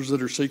customers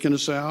that are seeking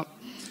us out.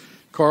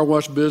 Car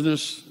wash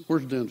business.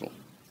 Where's Denzel?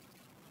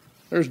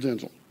 There's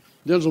Denzel.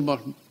 Denzel's my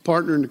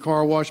partner in the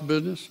car wash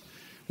business.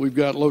 We've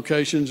got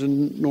locations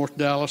in North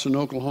Dallas and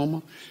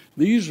Oklahoma.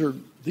 These are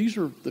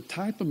the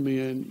type of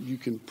men you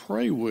can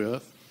pray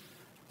with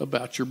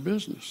about your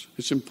business.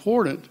 It's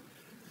important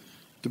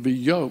to be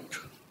yoked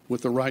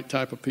with the right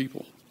type of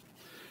people.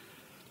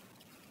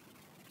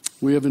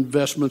 We have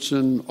investments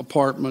in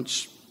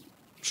apartments,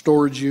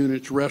 storage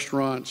units,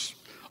 restaurants.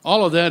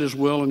 All of that is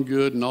well and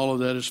good, and all of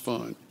that is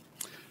fun.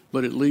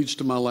 But it leads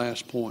to my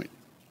last point,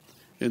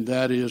 and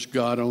that is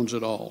God owns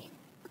it all.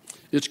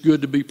 It's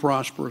good to be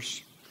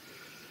prosperous,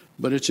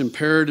 but it's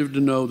imperative to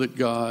know that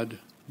God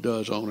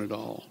does own it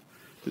all.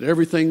 That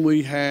everything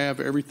we have,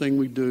 everything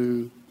we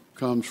do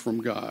comes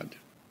from God.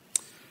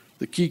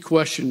 The key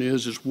question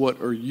is what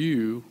are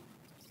you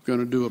going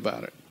to do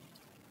about it?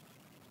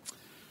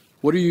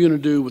 What are you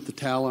going to do with the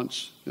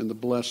talents and the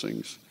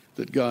blessings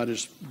that God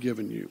has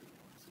given you?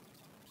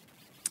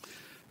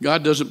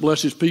 God doesn't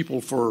bless his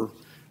people for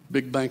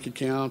big bank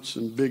accounts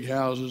and big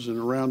houses and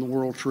around the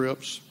world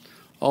trips.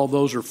 All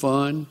those are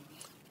fun,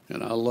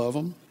 and I love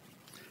them.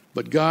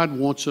 But God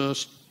wants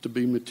us to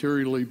be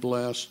materially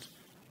blessed,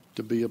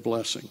 to be a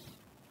blessing.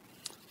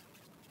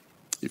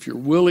 If you're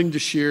willing to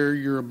share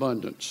your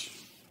abundance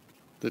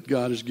that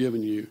God has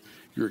given you,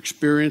 your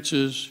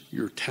experiences,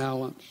 your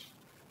talents,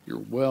 your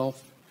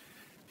wealth,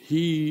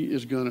 he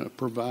is going to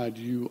provide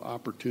you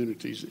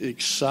opportunities,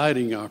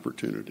 exciting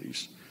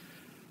opportunities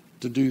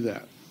to do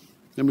that.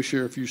 Let me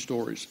share a few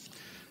stories.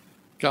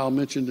 Kyle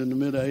mentioned in the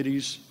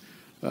mid-'80s,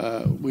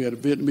 we had a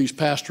Vietnamese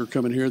pastor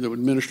coming here that would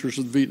minister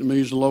to the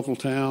Vietnamese in a local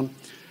town.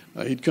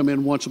 He'd come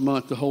in once a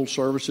month to hold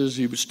services.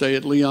 He would stay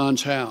at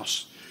Leon's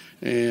house.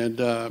 And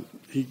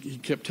he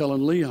kept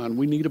telling Leon,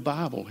 we need a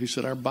Bible. He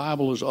said, our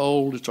Bible is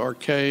old, it's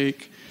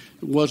archaic,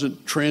 it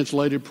wasn't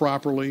translated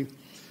properly.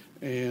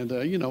 And,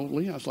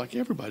 Leon's like,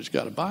 everybody's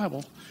got a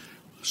Bible.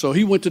 So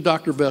he went to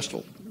Dr.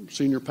 Vestal,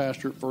 senior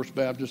pastor at First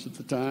Baptist at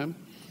the time.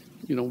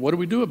 What do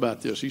we do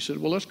about this? He said,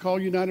 well, let's call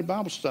United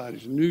Bible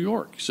Societies in New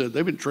York. He said,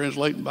 they've been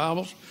translating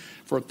Bibles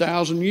for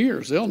 1,000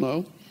 years. They'll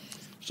know.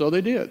 So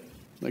they did.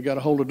 They got a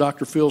hold of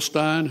Dr. Phil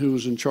Stein, who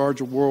was in charge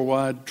of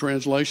worldwide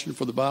translation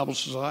for the Bible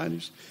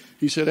Societies.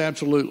 He said,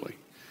 absolutely.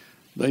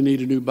 They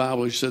need a new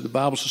Bible. He said, the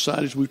Bible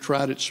Societies, we've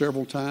tried it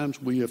several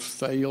times. We have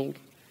failed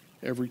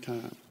every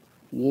time.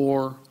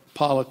 War,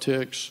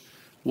 politics,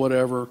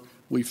 whatever,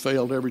 we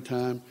failed every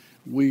time.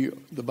 The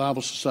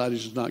Bible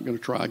Societies is not going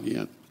to try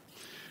again.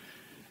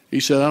 He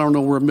said, I don't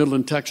know where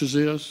Midland, Texas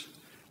is,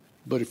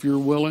 but if you're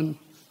willing,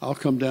 I'll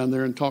come down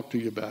there and talk to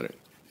you about it.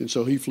 And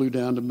so he flew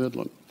down to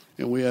Midland,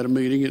 and we had a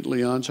meeting at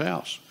Leon's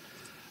house.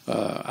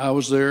 I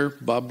was there.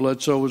 Bob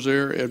Bledsoe was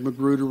there. Ed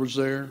Magruder was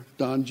there.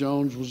 Don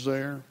Jones was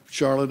there.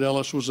 Charlotte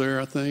Ellis was there,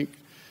 I think,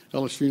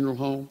 Ellis Funeral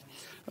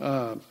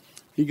Home.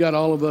 He got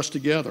all of us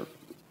together.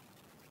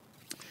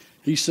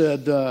 He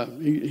said,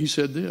 he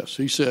said this.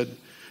 He said,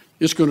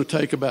 it's going to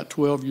take about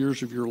 12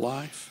 years of your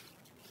life.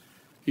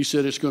 He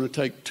said, it's going to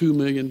take $2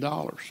 million.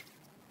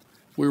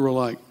 We were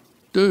like,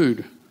 dude,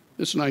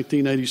 it's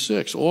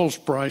 1986. Oil's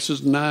price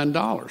is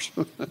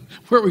 $9.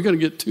 Where are we going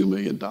to get $2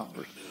 million?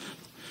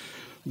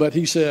 But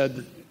he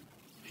said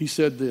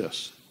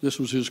this. This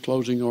was his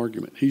closing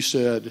argument. He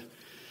said,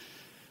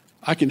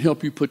 I can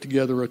help you put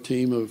together a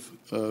team of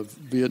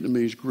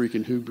Vietnamese, Greek,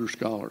 and Hebrew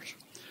scholars.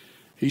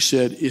 He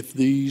said, if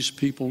these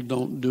people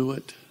don't do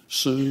it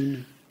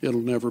soon, it'll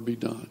never be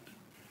done.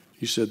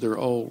 He said, they're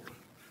old.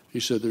 He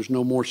said, there's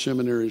no more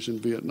seminaries in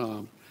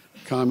Vietnam.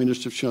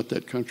 Communists have shut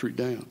that country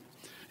down.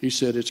 He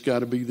said, it's got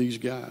to be these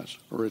guys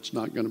or it's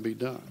not going to be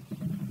done.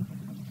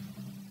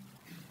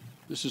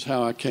 This is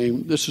how I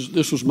came.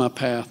 This was my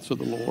path to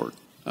the Lord.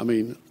 I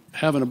mean,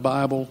 having a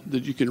Bible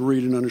that you can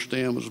read and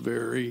understand was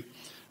very,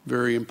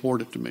 very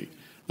important to me.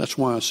 That's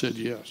why I said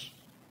yes.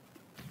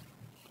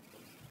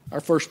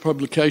 Our first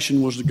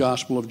publication was the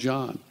Gospel of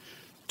John.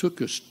 It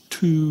took us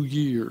 2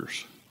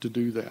 years to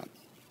do that.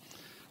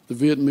 Our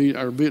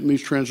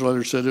Vietnamese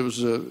translator said it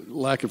was a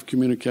lack of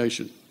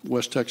communication.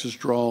 West Texas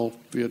drawl,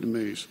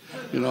 Vietnamese.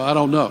 I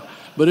don't know.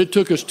 But it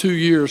took us 2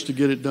 years to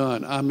get it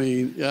done. I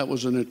mean, that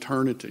was an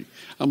eternity.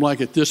 I'm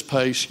like, at this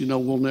pace,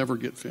 we'll never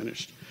get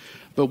finished.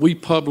 But we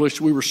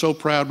were so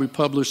proud, we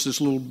published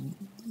this little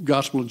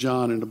Gospel of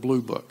John in a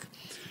blue book.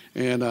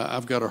 And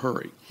I've got to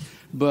hurry.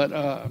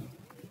 But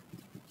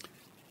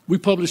we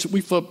published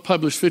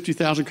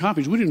 50,000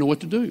 copies. We didn't know what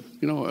to do.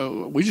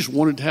 We just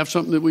wanted to have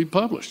something that we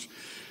published.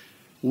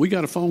 We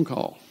got a phone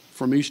call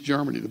from East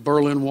Germany. The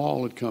Berlin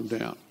Wall had come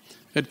down.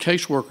 Had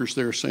caseworkers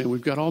there saying,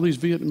 we've got all these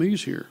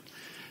Vietnamese here.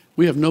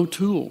 We have no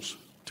tools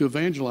to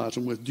evangelize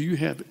them with. Do you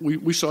have,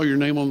 we saw your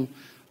name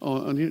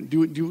on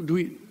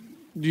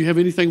do you have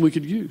anything we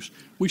could use?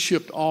 We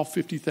shipped all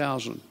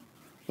 50,000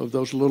 of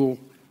those little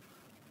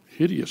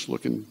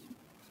hideous-looking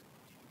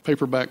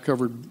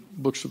paperback-covered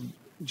books of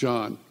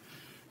John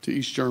to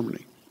East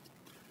Germany.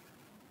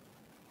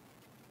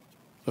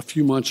 A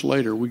few months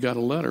later, we got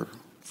a letter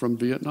from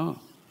Vietnam.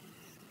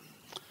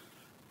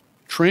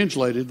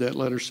 Translated, that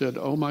letter said,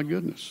 oh my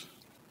goodness,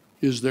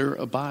 is there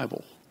a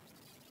Bible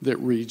that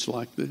reads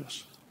like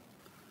this?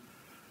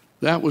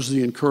 That was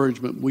the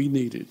encouragement we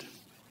needed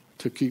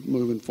to keep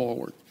moving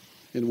forward,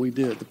 and we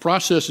did. The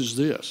process is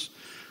this.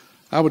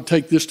 I would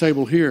take this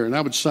table here, and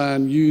I would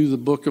sign you the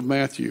book of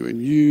Matthew, and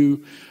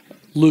you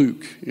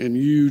Luke, and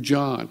you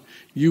John.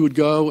 You would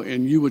go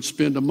and you would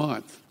spend a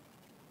month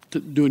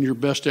doing your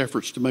best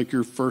efforts to make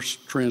your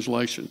first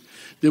translation.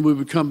 Then we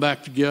would come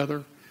back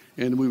together,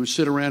 and we would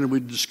sit around and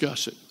we'd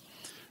discuss it.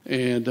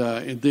 And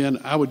then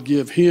I would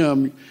give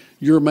him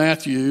your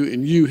Matthew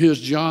and you his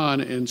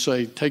John and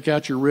say, take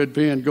out your red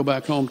pen, go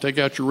back home, take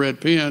out your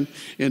red pen,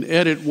 and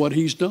edit what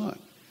he's done.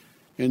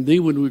 And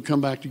then we would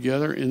come back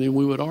together, and then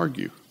we would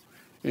argue.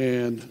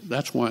 And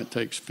that's why it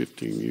takes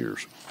 15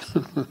 years.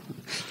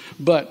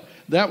 But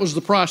that was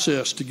the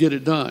process to get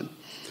it done.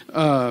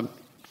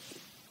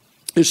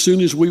 As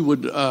soon as we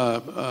would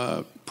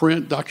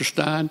print, Dr.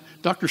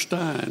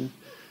 Stein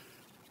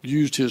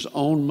used his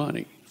own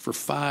money for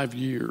 5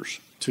 years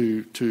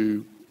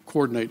to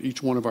coordinate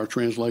each one of our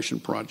translation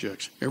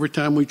projects. Every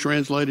time we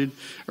translated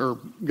or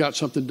got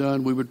something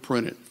done, we would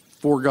print it.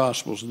 4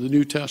 Gospels, the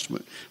New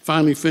Testament.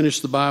 Finally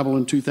finished the Bible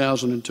in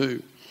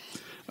 2002.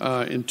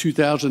 In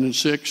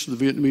 2006, the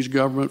Vietnamese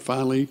government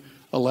finally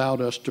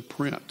allowed us to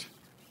print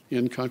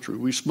in country.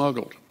 We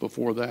smuggled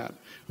before that.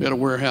 We had a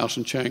warehouse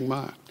in Chiang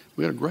Mai.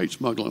 We had a great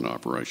smuggling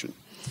operation.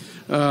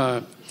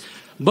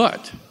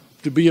 But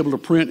to be able to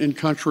print in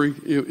country,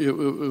 it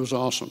was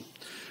awesome.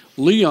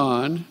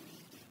 Leon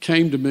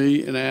came to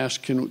me and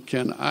asked,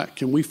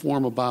 can we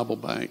form a Bible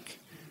bank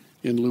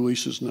in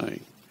Luis's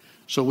name?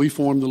 So we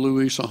formed the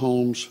Louisa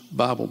Holmes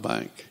Bible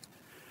Bank.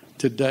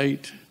 To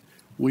date,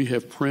 we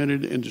have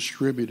printed and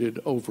distributed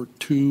over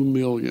 2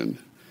 million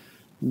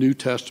New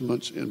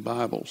Testaments and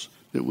Bibles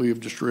that we have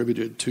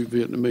distributed to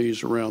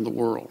Vietnamese around the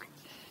world.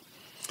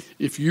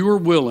 If you are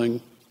willing,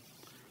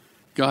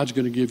 God's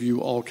going to give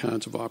you all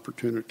kinds of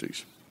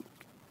opportunities.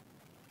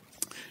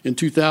 In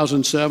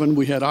 2017,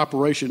 we had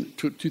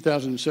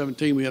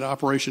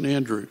Operation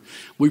Andrew.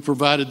 We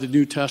provided the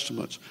New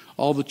Testaments.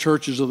 All the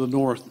churches of the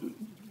North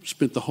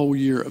spent the whole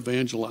year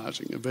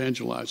evangelizing.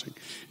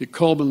 It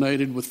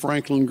culminated with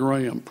Franklin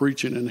Graham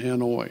preaching in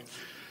Hanoi.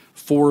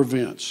 4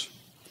 events.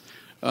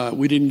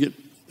 They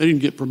didn't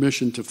get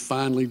permission to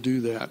finally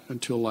do that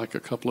until like a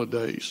couple of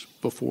days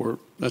before.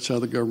 That's how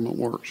the government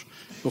works,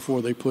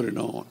 before they put it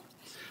on.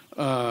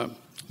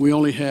 We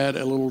only had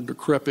a little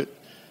decrepit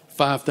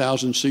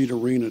 5,000-seat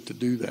arena to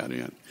do that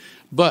in.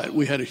 But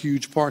we had a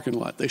huge parking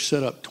lot. They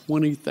set up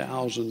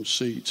 20,000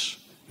 seats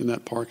in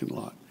that parking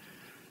lot.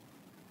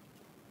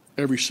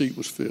 Every seat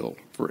was filled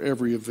for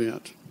every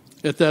event.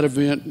 At that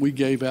event, we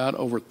gave out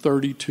over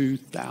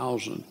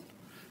 32,000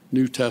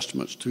 New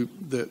Testaments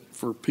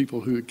for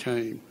people who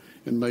came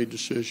and made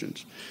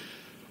decisions.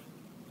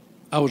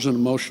 I was an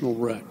emotional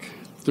wreck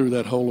through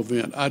that whole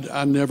event.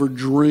 I never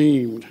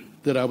dreamed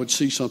that I would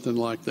see something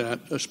like that,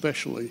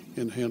 especially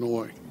in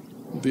Hanoi,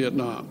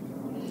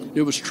 Vietnam.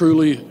 It was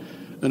truly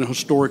an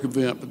historic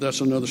event, but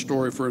that's another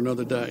story for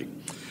another day.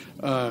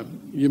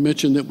 You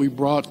mentioned that we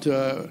brought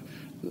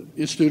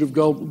Institute of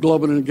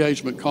Global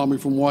Engagement called me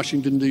from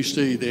Washington,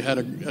 D.C. They had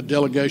a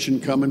delegation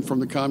coming from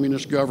the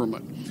communist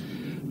government.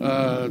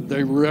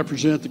 They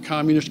represent the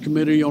Communist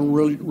Committee on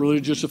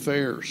Religious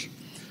Affairs.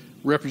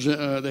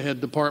 They had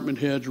department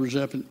heads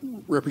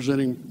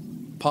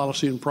representing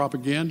policy and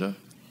propaganda,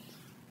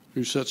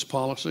 who sets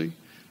policy,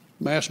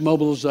 mass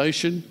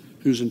mobilization,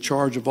 who's in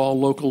charge of all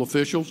local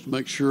officials to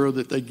make sure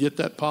that they get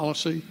that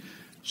policy,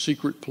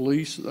 secret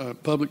police,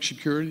 public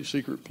security,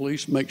 secret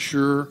police, make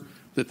sure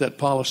that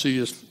policy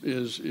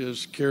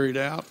is carried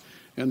out,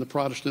 and the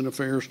Protestant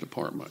Affairs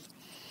Department.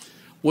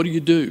 What do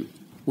you do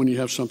when you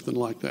have something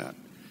like that?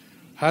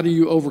 How do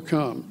you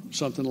overcome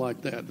something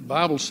like that? The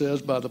Bible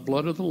says, by the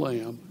blood of the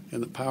Lamb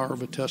and the power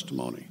of a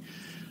testimony.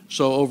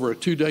 So over a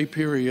 2-day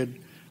period,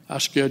 I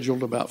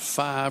scheduled about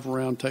 5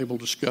 roundtable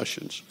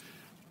discussions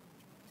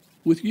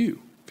with you,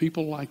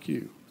 people like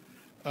you.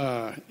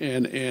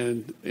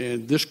 And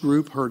this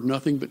group heard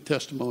nothing but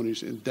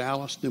testimonies in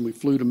Dallas. Then we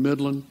flew to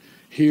Midland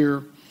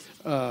here.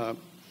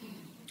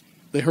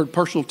 They heard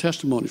personal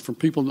testimonies from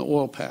people in the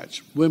oil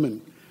patch,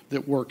 women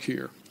that work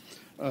here.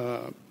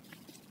 Some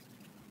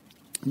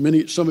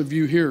of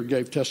you here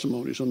gave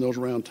testimonies on those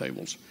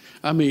roundtables.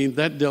 I mean,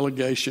 that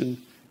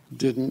delegation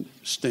didn't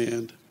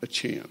stand a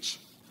chance.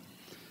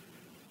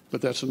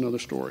 But that's another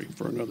story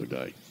for another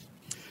day.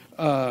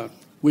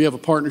 We have a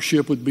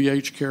partnership with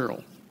B.H.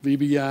 Carroll,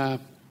 VBI,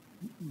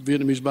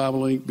 Vietnamese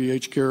Bible Inc.,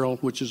 B.H. Carroll,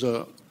 which is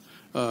an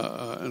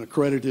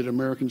accredited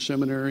American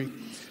seminary,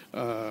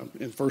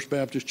 and First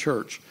Baptist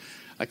Church.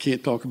 I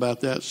can't talk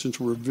about that since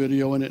we're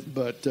videoing it,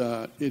 but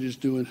it is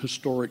doing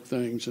historic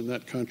things in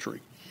that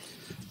country.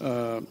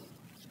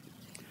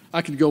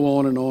 I could go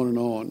on and on and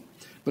on,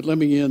 but let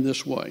me end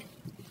this way.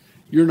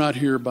 You're not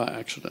here by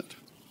accident.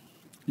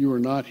 You are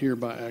not here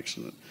by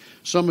accident.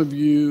 Some of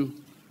you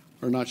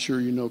are not sure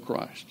you know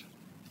Christ.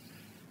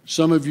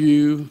 Some of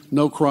you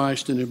know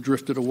Christ and have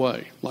drifted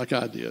away, like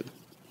I did.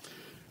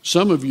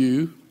 Some of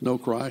you know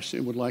Christ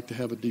and would like to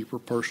have a deeper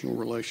personal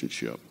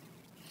relationship.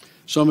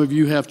 Some of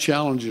you have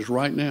challenges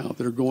right now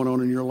that are going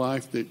on in your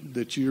life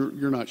that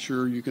you're not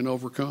sure you can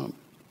overcome.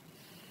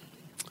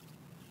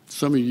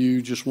 Some of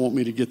you just want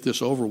me to get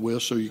this over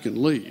with so you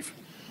can leave.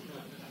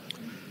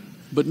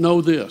 But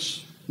know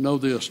this.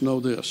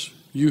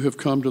 You have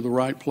come to the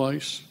right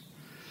place.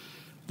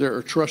 There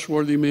are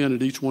trustworthy men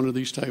at each one of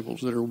these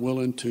tables that are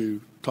willing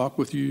to talk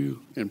with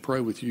you and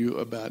pray with you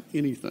about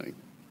anything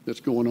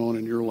that's going on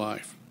in your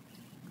life.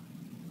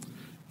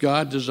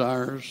 God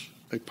desires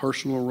a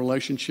personal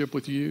relationship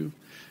with you.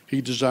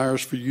 He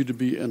desires for you to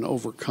be an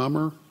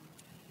overcomer,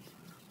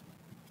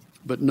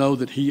 but know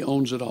that He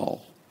owns it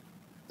all.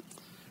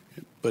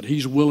 But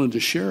He's willing to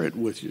share it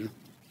with you.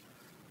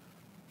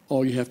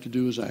 All you have to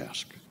do is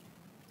ask.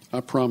 I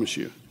promise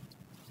you,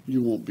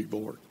 you won't be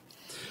bored.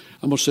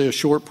 I'm going to say a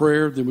short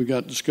prayer, then we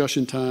got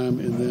discussion time,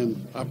 and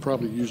then I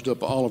probably used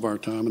up all of our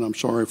time, and I'm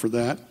sorry for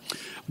that.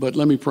 But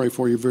let me pray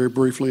for you very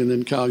briefly, and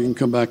then Kyle, you can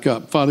come back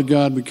up. Father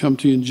God, we come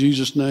to you in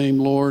Jesus' name,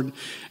 Lord.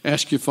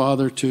 Ask you,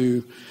 Father,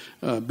 to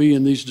be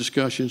in these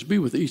discussions. Be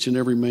with each and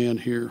every man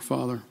here,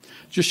 Father.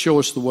 Just show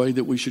us the way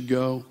that we should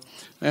go.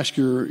 Ask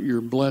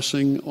your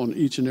blessing on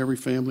each and every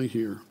family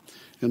here.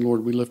 And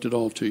Lord, we lift it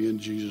all to you in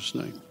Jesus'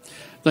 name.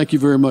 Thank you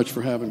very much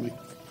for having me.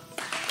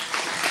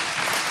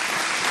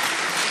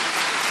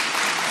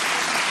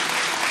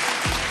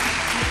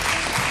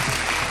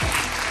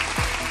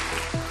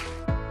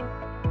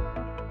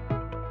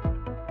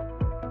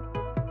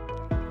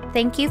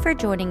 Thank you for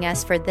joining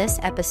us for this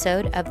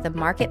episode of the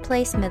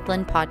Marketplace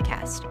Midland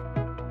podcast.